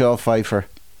and Michelle Pfeiffer.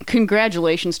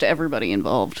 Congratulations to everybody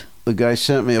involved. The guy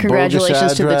sent me a bogus address.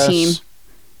 Congratulations to the team.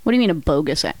 What do you mean a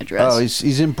bogus address? Oh,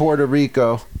 he's in Puerto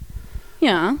Rico.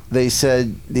 Yeah. They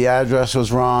said the address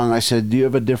was wrong. I said, do you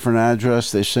have a different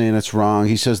address? They're saying it's wrong.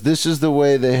 He says, this is the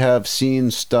way they have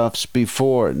seen stuffs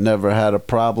before. Never had a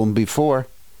problem before.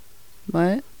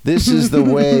 What? This is the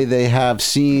way they have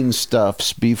seen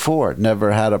stuffs before.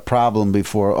 Never had a problem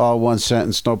before. All one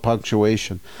sentence, no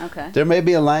punctuation. Okay. There may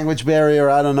be a language barrier,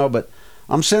 I don't know, but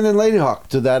I'm sending Ladyhawk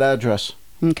to that address.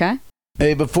 Okay.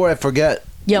 Hey, before I forget,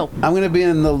 yo, I'm going to be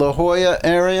in the La Jolla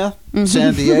area,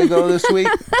 San Diego this week.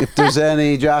 If there's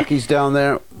any jockeys down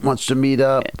there wants to meet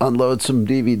up, unload some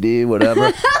DVD,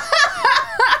 whatever,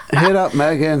 hit up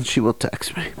Megan. She will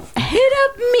text me. Hit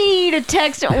up me to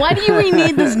text. Why do we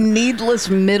need this needless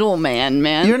middleman,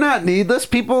 man? You're not needless,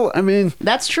 people. I mean,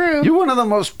 that's true. You're one of the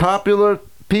most popular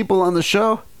people on the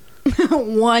show.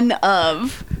 One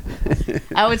of.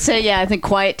 I would say, yeah, I think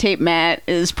Quiet Tape Matt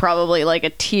is probably like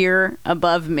a tier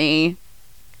above me.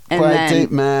 And Quiet Tape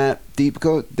Matt, Deep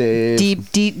Coat Dave. Deep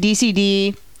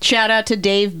DCD. Shout out to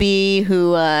Dave B,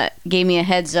 who gave me a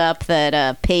heads up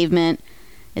that Pavement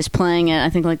is playing at,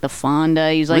 I think, like the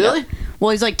Fonda. He's like, really?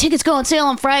 He's like, tickets go on sale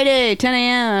on Friday, 10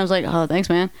 a.m. I was like, oh, thanks,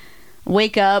 man.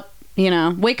 Wake up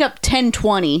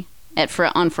 10:20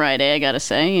 on Friday, I gotta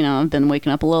say. You know, I've been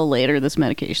waking up a little later. This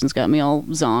medication's got me all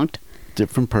zonked.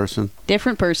 Different person. Wake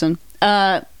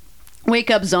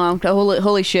up zonked.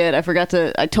 Holy shit, I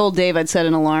told Dave I'd set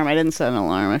an alarm. I didn't set an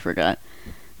alarm. I forgot.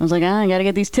 I was like, I gotta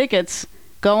get these tickets.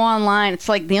 Go online. It's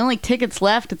like the only tickets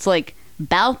left. It's like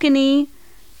balcony,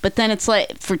 but then it's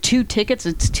like for 2 tickets,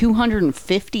 it's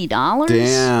 $250.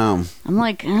 Damn. I'm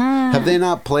like, Have they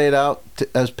not played out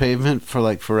as Pavement for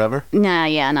like forever? Nah,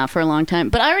 yeah, not for a long time.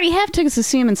 But I already have tickets to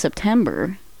see him in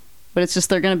September. But it's just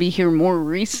they're going to be here more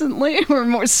recently or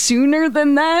more sooner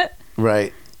than that.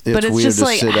 Right. But it's weird just to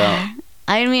like, sit out.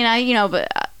 I mean,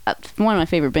 one of my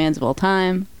favorite bands of all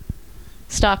time,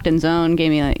 Stockton Zone,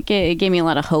 gave me a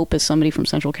lot of hope as somebody from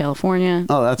Central California.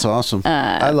 Oh, that's awesome.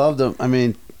 I love them. I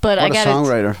mean, but what a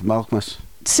songwriter, Malkmus.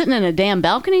 Sitting in a damn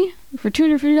balcony for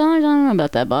 $250? I don't know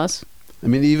about that, boss. I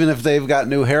mean, even if they've got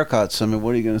new haircuts, I mean,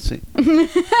 what are you going to see?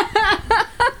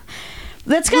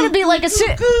 That's got to be like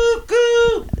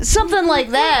something like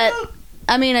that.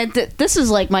 I mean, this is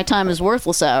like my time is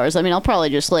worthless hours. I mean, I'll probably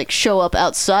just like show up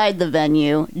outside the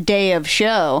venue, day of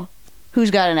show.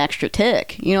 Who's got an extra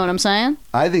tick? You know what I'm saying?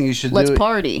 I think you should Let's do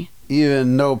party.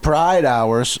 even no pride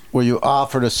hours where you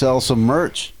offer to sell some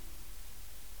merch.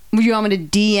 Would you want me to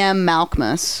DM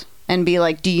Malkmus and be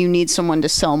like, do you need someone to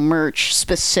sell merch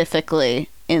specifically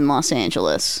in Los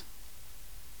Angeles?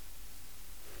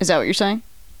 Is that what you're saying?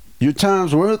 Your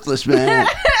time's worthless, man.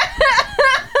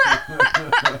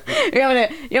 You want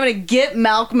to get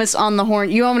Malkmus on the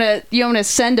horn. You want me to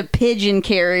send a pigeon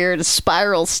carrier to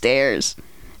Spiral Stairs.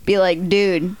 Be like,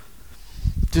 dude,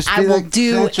 Just I be will like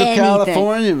do Central anything.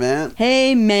 California, man.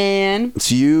 hey man.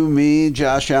 It's you, me,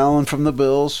 Josh Allen from the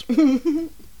Bills.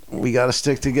 We got to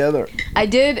stick together. I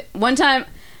did one time.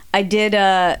 I did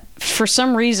for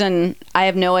some reason. I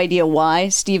have no idea why.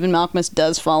 Stephen Malkmus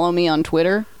does follow me on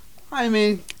Twitter, I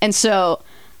mean, and so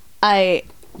I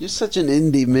you're such an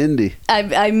indie Mindy. I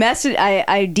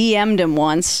DM'd him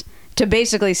once to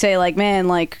basically say like, man,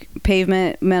 like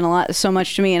Pavement meant so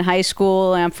much to me in high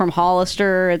school. I'm from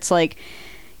Hollister. It's like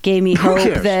gave me hope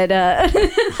cares? that,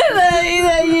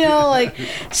 that you know, like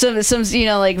some you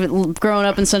know, like growing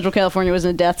up in Central California was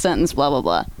a death sentence. Blah blah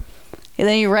blah. And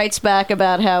then he writes back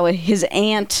about how his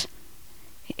aunt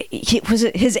was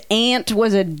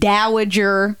a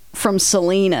dowager from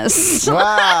Salinas.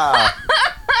 Wow.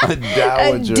 A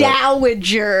dowager. A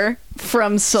dowager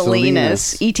from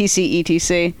Salinas.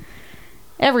 etc.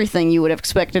 Everything you would have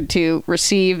expected to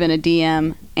receive in a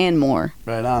DM and more.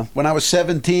 Right on. When I was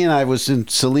 17, I was in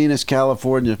Salinas,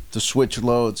 California to switch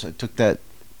loads. I took that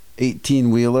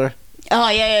 18-wheeler, Oh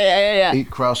yeah.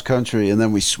 eat cross country, and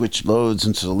then we switched loads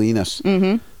in Salinas.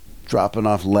 Mm-hmm. Dropping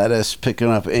off lettuce, picking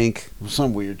up ink.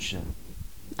 Some weird shit.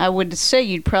 I would say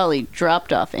you'd probably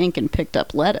dropped off ink and picked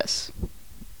up lettuce.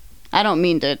 I don't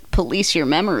mean to police your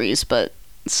memories, but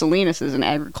Salinas is an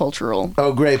agricultural.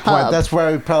 Oh, great point. hub. That's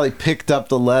where we probably picked up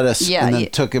the lettuce Yeah, and then you-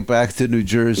 took it back to New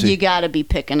Jersey. You got to be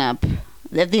picking up.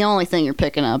 The only thing you're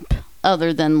picking up,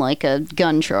 other than like a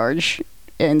gun charge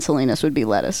in Salinas, would be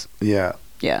lettuce. Yeah.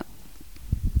 Yeah.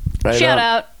 Right Shout on.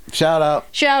 out. Shout out.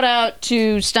 Shout out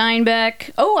to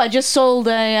Steinbeck. Oh, I just sold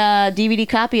a DVD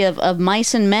copy of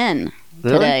Mice and Men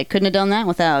Really? today. Couldn't have done that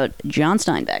without John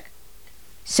Steinbeck.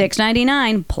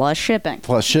 $6.99 plus shipping.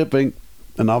 Plus shipping.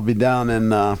 And I'll be down in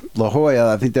La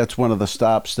Jolla. I think that's one of the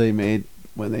stops they made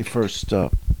when they first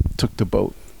took the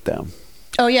boat down.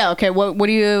 Oh yeah, okay. What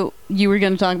do you were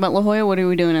going to talk about La Jolla? What are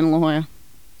we doing in La Jolla?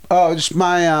 Oh, just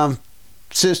my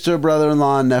sister,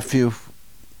 brother-in-law, and nephew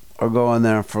are going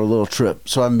there for a little trip.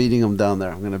 So I'm meeting them down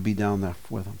there. I'm going to be down there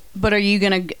with them. But are you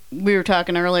going to? We were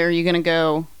talking earlier. Are you going to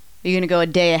go? Are you going to go a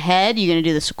day ahead? You going to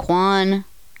do the Sequan?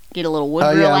 Get a little wood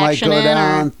Oh grill yeah, I might action go in?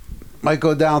 down. Or? Might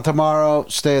go down tomorrow,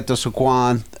 stay at the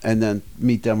Sequan, and then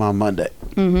meet them on Monday.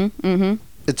 Mm-hmm.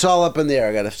 It's all up in the air.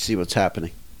 I got to see what's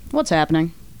happening. What's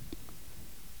happening?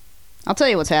 I'll tell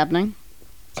you what's happening.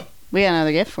 We got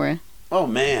another gift for you. Oh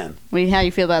man, How do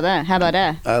you feel about that? How about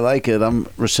that? I like it. I'm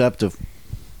receptive.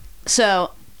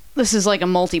 So, this is like a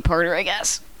multi-parter, I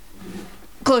guess.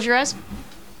 Close your eyes.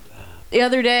 The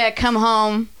other day, I come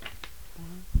home.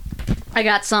 I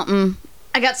got something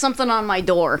on my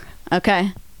door.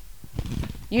 Okay.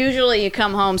 Usually, you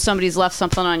come home, somebody's left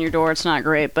something on your door. It's not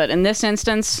great, but in this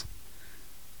instance,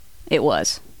 it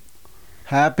was.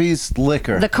 Happy's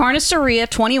Liquor. The Carniceria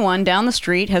 21 down the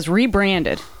street has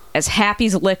rebranded as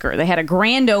Happy's Liquor. They had a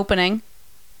grand opening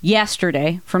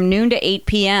yesterday from noon to 8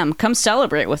 p.m. Come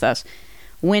celebrate with us.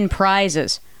 Win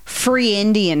prizes, free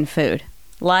Indian food,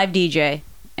 live DJ,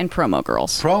 and promo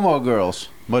girls. Promo girls.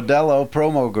 Modelo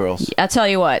promo girls. I'll tell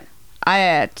you what,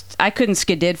 I couldn't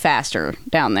skidid faster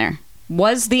down there.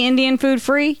 Was the Indian food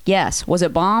free? Yes. Was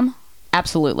it bomb?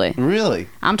 Absolutely. Really?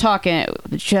 I'm talking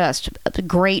just the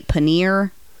great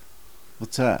paneer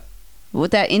What's that?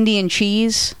 with that Indian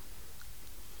cheese,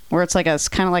 where it's like it's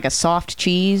kind of like a soft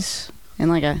cheese and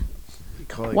like a. They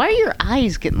call it, Why are your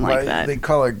eyes getting like why that? They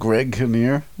call it Greg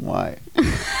Kinnear. Why?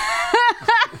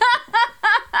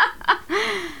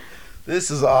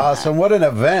 This is awesome. What an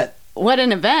event. What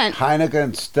an event! Heineken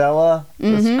and Stella.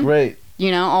 That's Mhm. great.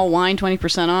 You know, all wine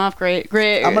 20% off. Great.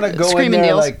 I'm going to go in screaming there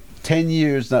deals. like 10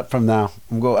 years from now.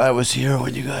 I was here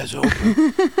when you guys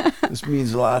opened. This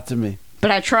means a lot to me.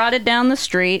 But I trotted down the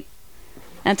street,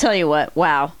 and I tell you what,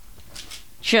 wow,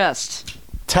 just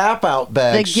Tap out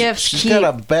bags. The gifts She's keep- got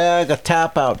a bag, a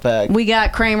tap out bag. we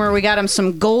got Kramer. We got him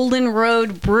some Golden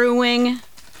Road Brewing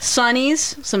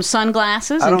sunnies, some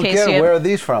sunglasses I in don't case get you it. Where are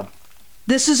these from?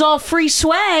 This is all free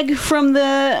swag from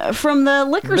the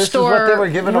liquor This is store what they were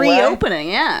giving away? reopening.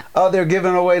 Yeah. Oh, they're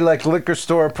giving away like liquor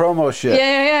store promo shit.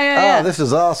 Yeah. Oh, this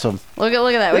is awesome. Look at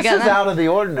that. This is out of the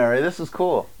ordinary. This is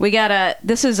cool.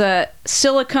 This is a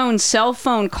silicone cell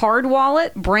phone card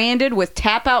wallet branded with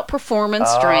Tap Out Performance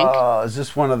drink. Oh, is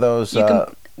this one of those?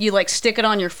 You like stick it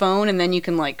on your phone and then you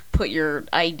can like put your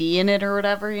ID in it or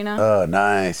whatever, you know? Oh,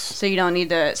 nice. So you don't need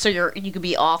to. So you could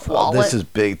be off Oh, wallet. this is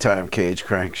big time cage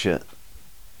crank shit.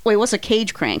 Wait, what's a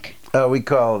cage crank? Oh, we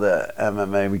call it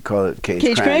MMA. We call it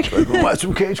cage crank? Like, we'll watch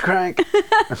some cage crank.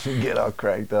 Get all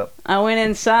cranked up. I went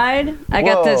inside. I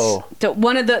got this.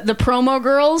 One of the promo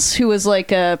girls who was like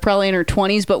probably in her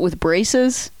 20s but with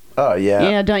braces. Oh yeah.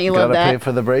 Yeah, don't you love that? Gotta pay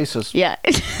for the braces. Yeah,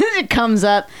 it comes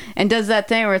up and does that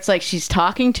thing where it's like she's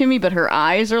talking to me, but her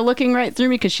eyes are looking right through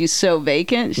me because she's so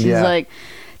vacant. She's like,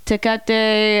 Tecate,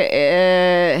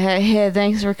 hey,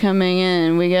 thanks for coming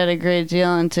in. We got a great deal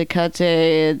on Tecate.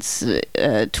 It's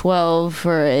 12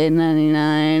 for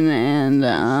 $8.99, and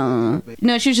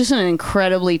no, she was just in an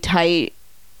incredibly tight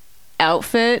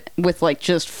outfit with like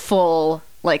just full.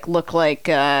 Like look like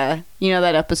you know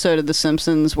that episode of The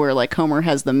Simpsons where like Homer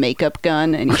has the makeup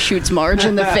gun and he shoots Marge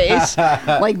in the face,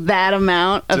 like that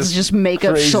amount of just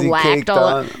makeup shellacked all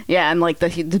up. Yeah, and like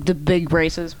the big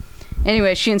braces.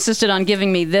 Anyway, she insisted on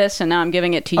giving me this, and now I'm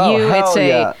giving it to you. It's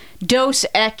a Dos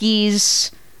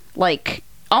Equis, like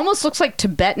almost looks like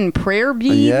Tibetan prayer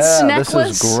beads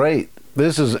necklace. This is great.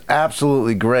 This is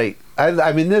absolutely great.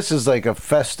 I mean, this is like a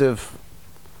festive.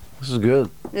 This is good.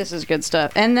 This is good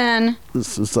stuff. And then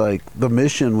this is like The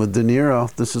Mission with De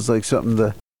Niro. This is like something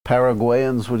the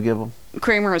Paraguayans would give him.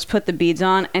 Kramer has put the beads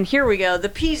on, and here we go. The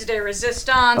piece de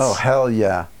resistance. Oh hell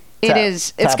yeah!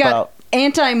 It's got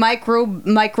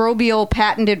antimicrobial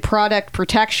patented product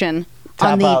protection.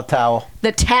 Tap out towel.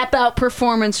 The Tap Out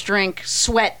Performance Drink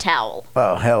sweat towel.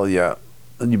 Oh hell yeah!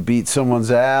 And you beat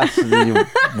someone's ass, and then you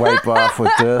wipe off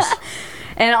with this.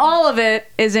 And all of it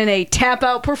is in a Tap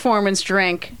Out Performance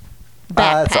Drink backpack.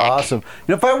 That's awesome.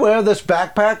 You know, if I wear this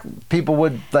backpack, people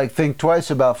would like think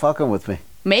twice about fucking with me.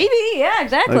 Maybe, yeah,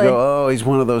 exactly. They go, oh, he's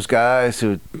one of those guys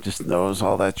who just knows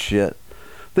all that shit.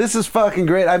 This is fucking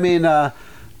great. I mean,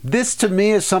 this to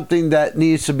me is something that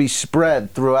needs to be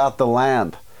spread throughout the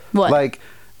land. What? Like,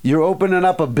 you're opening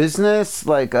up a business,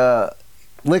 like a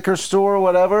liquor store or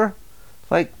whatever.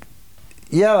 Like,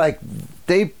 yeah, like,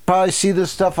 they probably see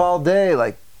this stuff all day.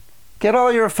 Like, get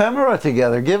all your ephemera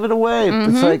together. Give it away.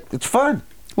 Mm-hmm. It's like, it's fun.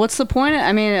 What's the point?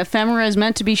 I mean, ephemera is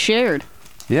meant to be shared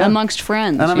amongst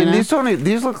friends. And I mean, you know?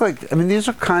 these look like, I mean, these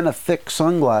are kind of thick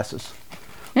sunglasses.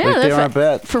 Yeah, like, they aren't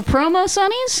bad. For promo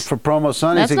sunnies? For promo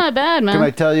sunnies. That's not bad, man. Can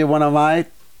I tell you one of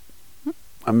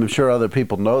I'm sure other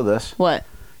people know this. What?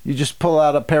 You just pull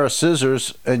out a pair of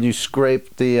scissors and you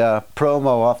scrape the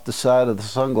promo off the side of the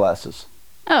sunglasses.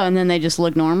 Oh, and then they just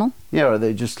look normal? Yeah, or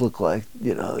they just look like,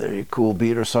 you know, they're your cool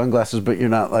beater sunglasses, but you're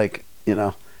not like, you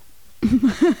know,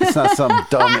 it's not some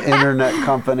dumb internet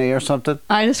company or something.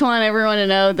 I just want everyone to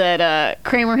know that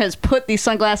Kramer has put these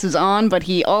sunglasses on, but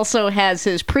he also has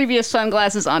his previous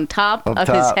sunglasses on top of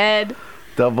his head.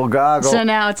 Double goggle. So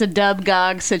now it's a dub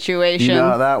gog situation. You know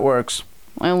how that works.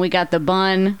 And we got the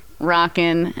bun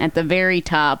rocking at the very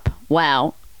top.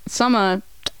 Wow. Summer,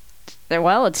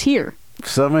 well, it's here.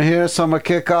 Summer here, summer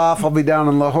kickoff. I'll be down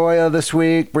in La Jolla this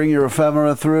week. Bring your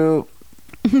ephemera through.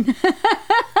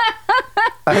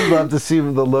 I'd love to see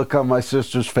the look on my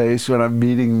sister's face when I'm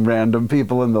meeting random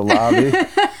people in the lobby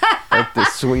at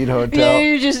this sweet hotel. Yeah,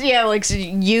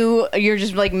 you're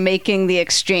just like making the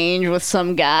exchange with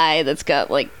some guy that's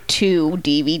got like 2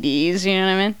 DVDs. You know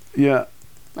what I mean? Yeah.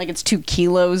 Like it's 2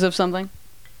 kilos of something.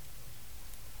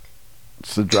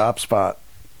 It's the drop spot.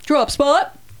 Drop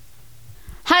spot.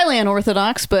 Highly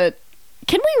unorthodox, but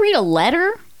can we read a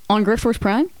letter on Grift Force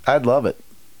Prime? I'd love it.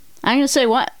 I'm gonna say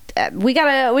what we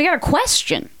got a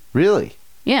question. Really?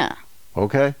 Yeah.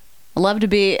 Okay. I love to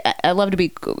be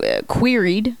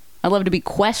queried. I love to be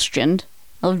questioned.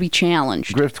 I love to be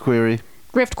challenged. Grift query.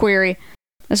 Grift query.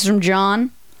 This is from John.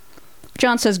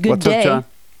 John says, "Good What's day. Up, John?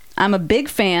 I'm a big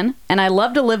fan, and I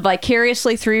love to live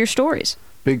vicariously through your stories."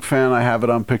 Big fan. I have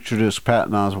it on picture disc.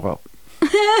 Patton Oswalt.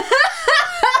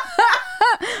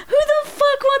 Who the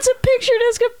fuck wants a picture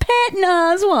disc of Patton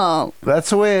Oswalt? That's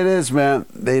the way it is, man.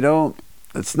 They don't.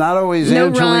 It's not always no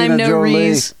Angelina rhyme, no Jolie.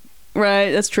 reason.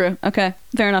 Right, that's true. Okay,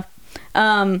 fair enough.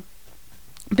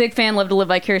 Big fan, love to live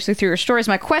vicariously through your stories.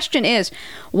 My question is,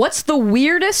 what's the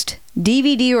weirdest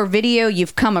DVD or video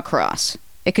you've come across?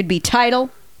 It could be title,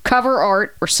 cover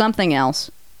art, or something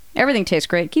else. Everything tastes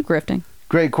great. Keep grifting.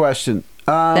 Great question.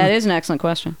 That is an excellent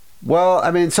question. Well,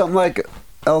 I mean, something like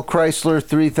L. Chrysler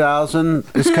 3000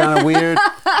 is kind of weird.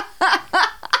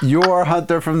 Your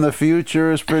Hunter from the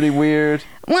Future is pretty weird.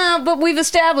 Well, but we've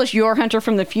established Your Hunter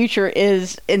from the Future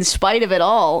is, in spite of it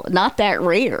all, not that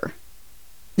rare.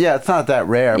 Yeah, it's not that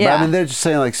rare. But Yeah. I mean, they're just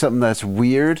saying like something that's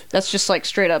weird. That's just like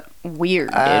straight up weird,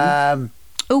 dude.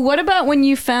 Oh, what about when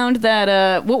you found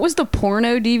that, what was the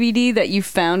porno DVD that you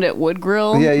found at Wood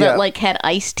Grill Yeah, yeah. that like had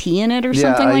iced tea in it or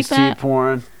something like iced tea that?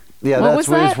 porn. Yeah, What that's was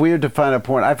weird. that? It's weird to find a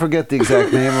porn. I forget the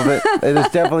exact name of it. It is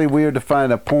definitely weird to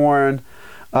find a porn.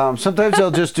 Sometimes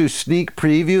they'll just do sneak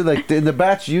preview. Like in the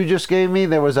batch you just gave me,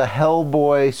 there was a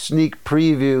Hellboy sneak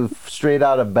preview straight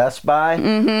out of Best Buy.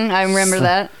 I remember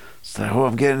that. So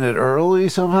I'm getting it early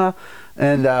somehow.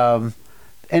 And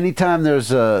anytime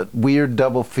there's a weird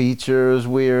double feature is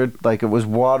weird. Like it was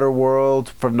Waterworld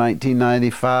from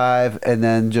 1995, and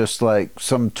then just like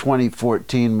some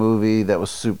 2014 movie that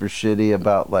was super shitty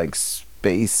about like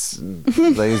space. And,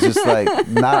 like, it's just like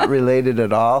not related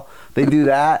at all. They do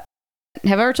that.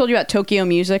 Have I ever told you about Tokyo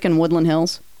Music in Woodland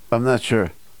Hills? I'm not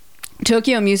sure.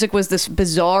 Tokyo Music was this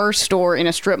bizarre store in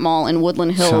a strip mall in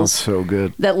Woodland Hills. Sounds so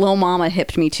good. That Lil Mama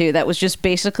hipped me to. That was just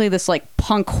basically this like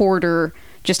punk hoarder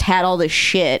just had all this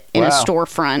shit in a Wow.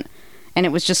 storefront, and it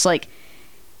was just like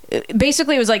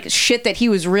basically it was like shit that he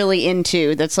was really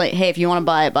into. That's like, hey, if you want to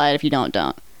buy it, if you don't.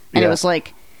 And Yeah. it was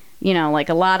like, you know, like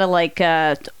a lot of like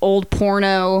old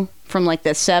porno from like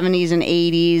the 70s and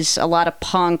 80s, a lot of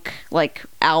punk like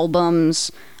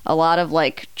albums, a lot of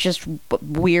like just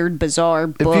weird, bizarre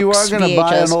books. If you are going to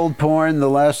buy an VHS. old porn, the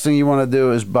last thing you want to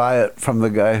do is buy it from the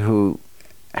guy who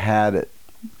had it.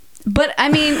 But I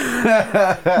mean,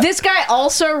 this guy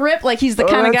also ripped. Like he's the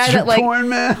kind of guy that's that your like porn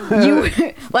man.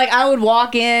 you like. I would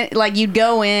walk in, like you'd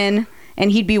go in,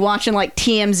 and he'd be watching like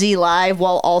TMZ live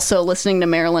while also listening to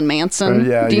Marilyn Manson.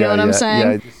 Yeah, Do you know yeah, what I'm yeah,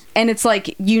 saying? yeah. And it's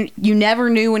like you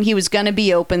never knew when he was going to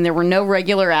be open. There were no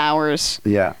regular hours.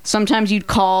 Yeah. Sometimes you'd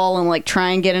call and like try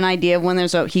and get an idea of when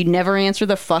there's a. He'd never answer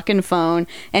the fucking phone,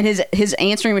 and his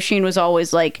answering machine was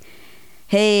always like,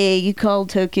 "Hey, you called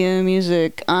Tokyo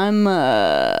Music. I'm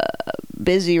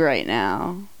busy right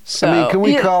now." So I mean, can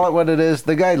we Yeah. call it what it is?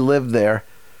 The guy lived there,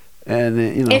 and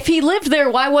you know, If he lived there,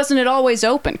 why wasn't it always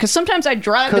open? Because sometimes I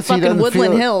drive to 'cause he fucking doesn't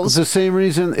Woodland feel it. Hills. It's the same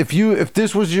reason. If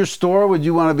this was your store, would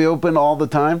you want to be open all the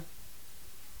time?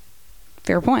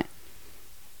 Fair point.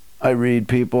 I read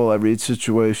people. I read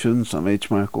situations. I'm H.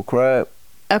 Michael Crap.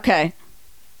 Okay.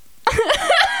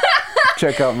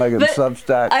 Check out Megan's But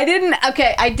Substack. I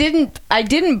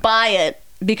didn't buy it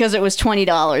because it was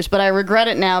 $20, but I regret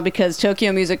it now because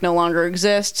Tokyo Music no longer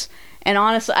exists. And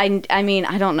honestly, I mean,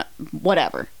 I don't know,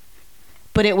 whatever.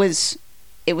 But it was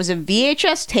a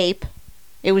VHS tape.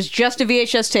 It was just a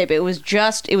VHS tape. It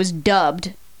was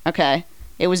dubbed, okay?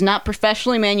 It was not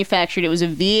professionally manufactured. It was a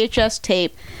VHS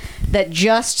tape that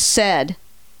just said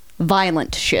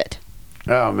violent shit.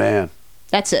 Oh man,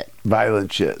 That's it.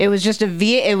 violent shit. It was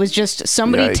just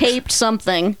somebody Yikes. taped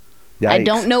something. I Yikes.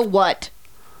 don't know what,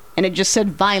 and it just said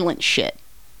violent shit.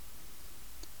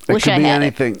 It Wish could I be had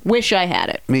anything. it. Wish I had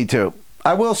it. Me too.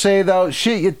 I will say though,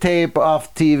 shit you tape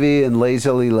off TV and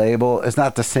lazily label is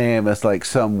not the same as like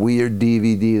some weird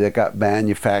DVD that got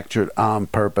manufactured on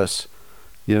purpose.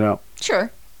 You know,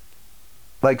 Sure.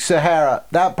 like Sahara.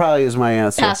 That probably is my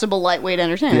answer. Passable lightweight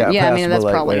entertainment. Yeah, I mean passable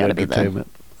that's probably lightweight got to be the. entertainment.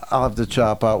 I'll have to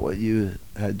chop out what you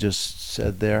had just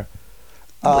said there.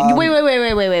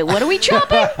 Wait. What are we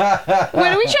chopping? What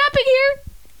are we chopping here?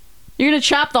 You're gonna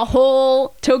chop the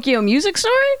whole Tokyo Music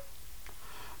story?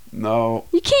 No,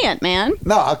 You can't, man.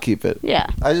 no, I'll keep it. Yeah.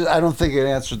 I don't think it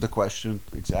answered the question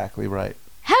exactly right.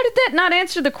 How did that not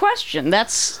answer the question?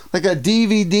 That's Like a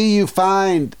DVD you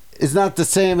find is not the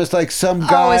same as like some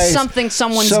guy. it's something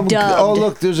someone's dubbed. Oh,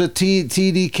 look, there's a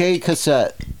TDK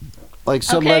cassette. Like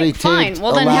somebody okay, fine. taped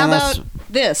Well, then how Alanis. about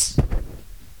this?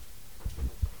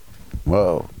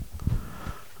 Whoa.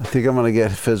 I think I'm going to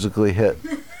get physically hit.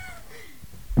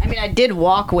 I mean, I did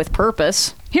walk with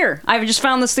purpose. Here, I just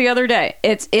found this the other day.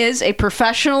 It is a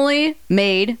professionally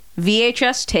made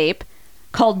VHS tape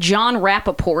called John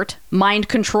Rappaport Mind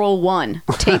Control 1,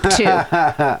 Tape 2.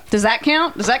 Does that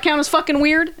count? Does that count as fucking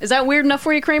weird? Is that weird enough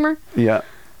for you, Kramer? Yeah.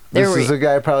 There This we- is a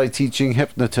guy probably teaching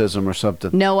hypnotism or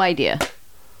something. No idea.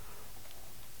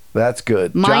 That's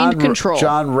good. Mind Control.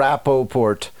 John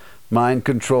Rappaport. Mind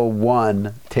Control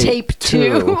 1, Tape 2.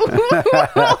 There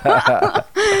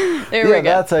Yeah, we go.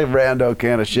 that's a rando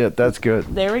kind of shit. That's good.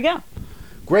 There we go.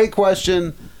 Great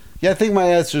question. Yeah, I think my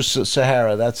answer is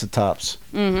Sahara. That's the tops.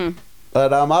 Mm-hmm.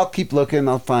 But I'll keep looking.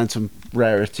 I'll find some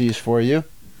rarities for you.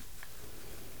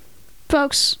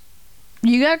 Folks,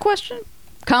 you got a question?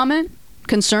 Comment?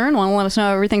 Concern? Want to let us know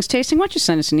how everything's tasting? Why don't you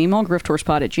send us an email,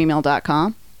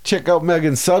 grifthorspod@gmail.com. Check out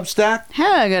Megan's Substack.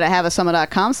 Go to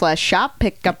haveasummit.com/shop.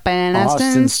 Pick up an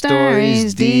Austin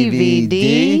Stories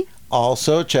DVD.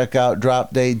 Also, check out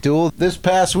Drop Date Duel. This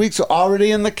past week's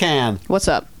already in the can. What's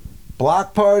up?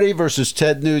 Block Party versus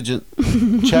Ted Nugent.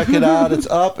 Check it out. It's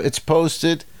up. It's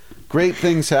posted. Great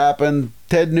things happen.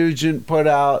 Ted Nugent put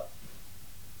out.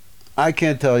 I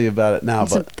can't tell you about it now,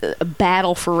 but a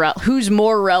battle for who's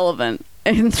more relevant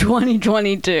in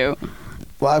 2022.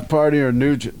 Block Party or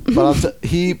Nugent. But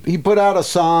he put out a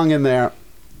song in there.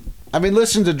 I mean,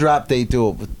 listen to Drop Date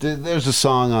Duel, but there's a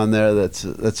song on there that's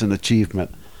an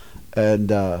achievement,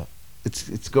 and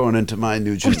it's going into my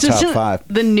Nugent top 5.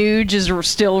 The Nuge is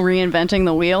still reinventing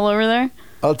the wheel over there.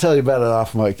 I'll tell you about it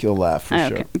off mic. You'll laugh for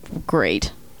sure.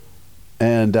 Great.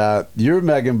 And you're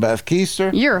Megan Beth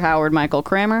Keister. You're Howard Michael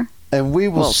Kramer. And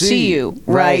we'll see you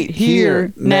right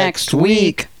here next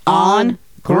week on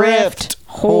Grift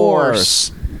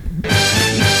Horse.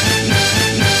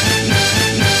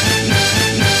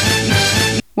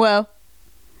 Whoa.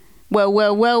 Whoa,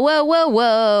 whoa, whoa, whoa, whoa,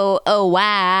 whoa. Oh,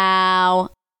 wow.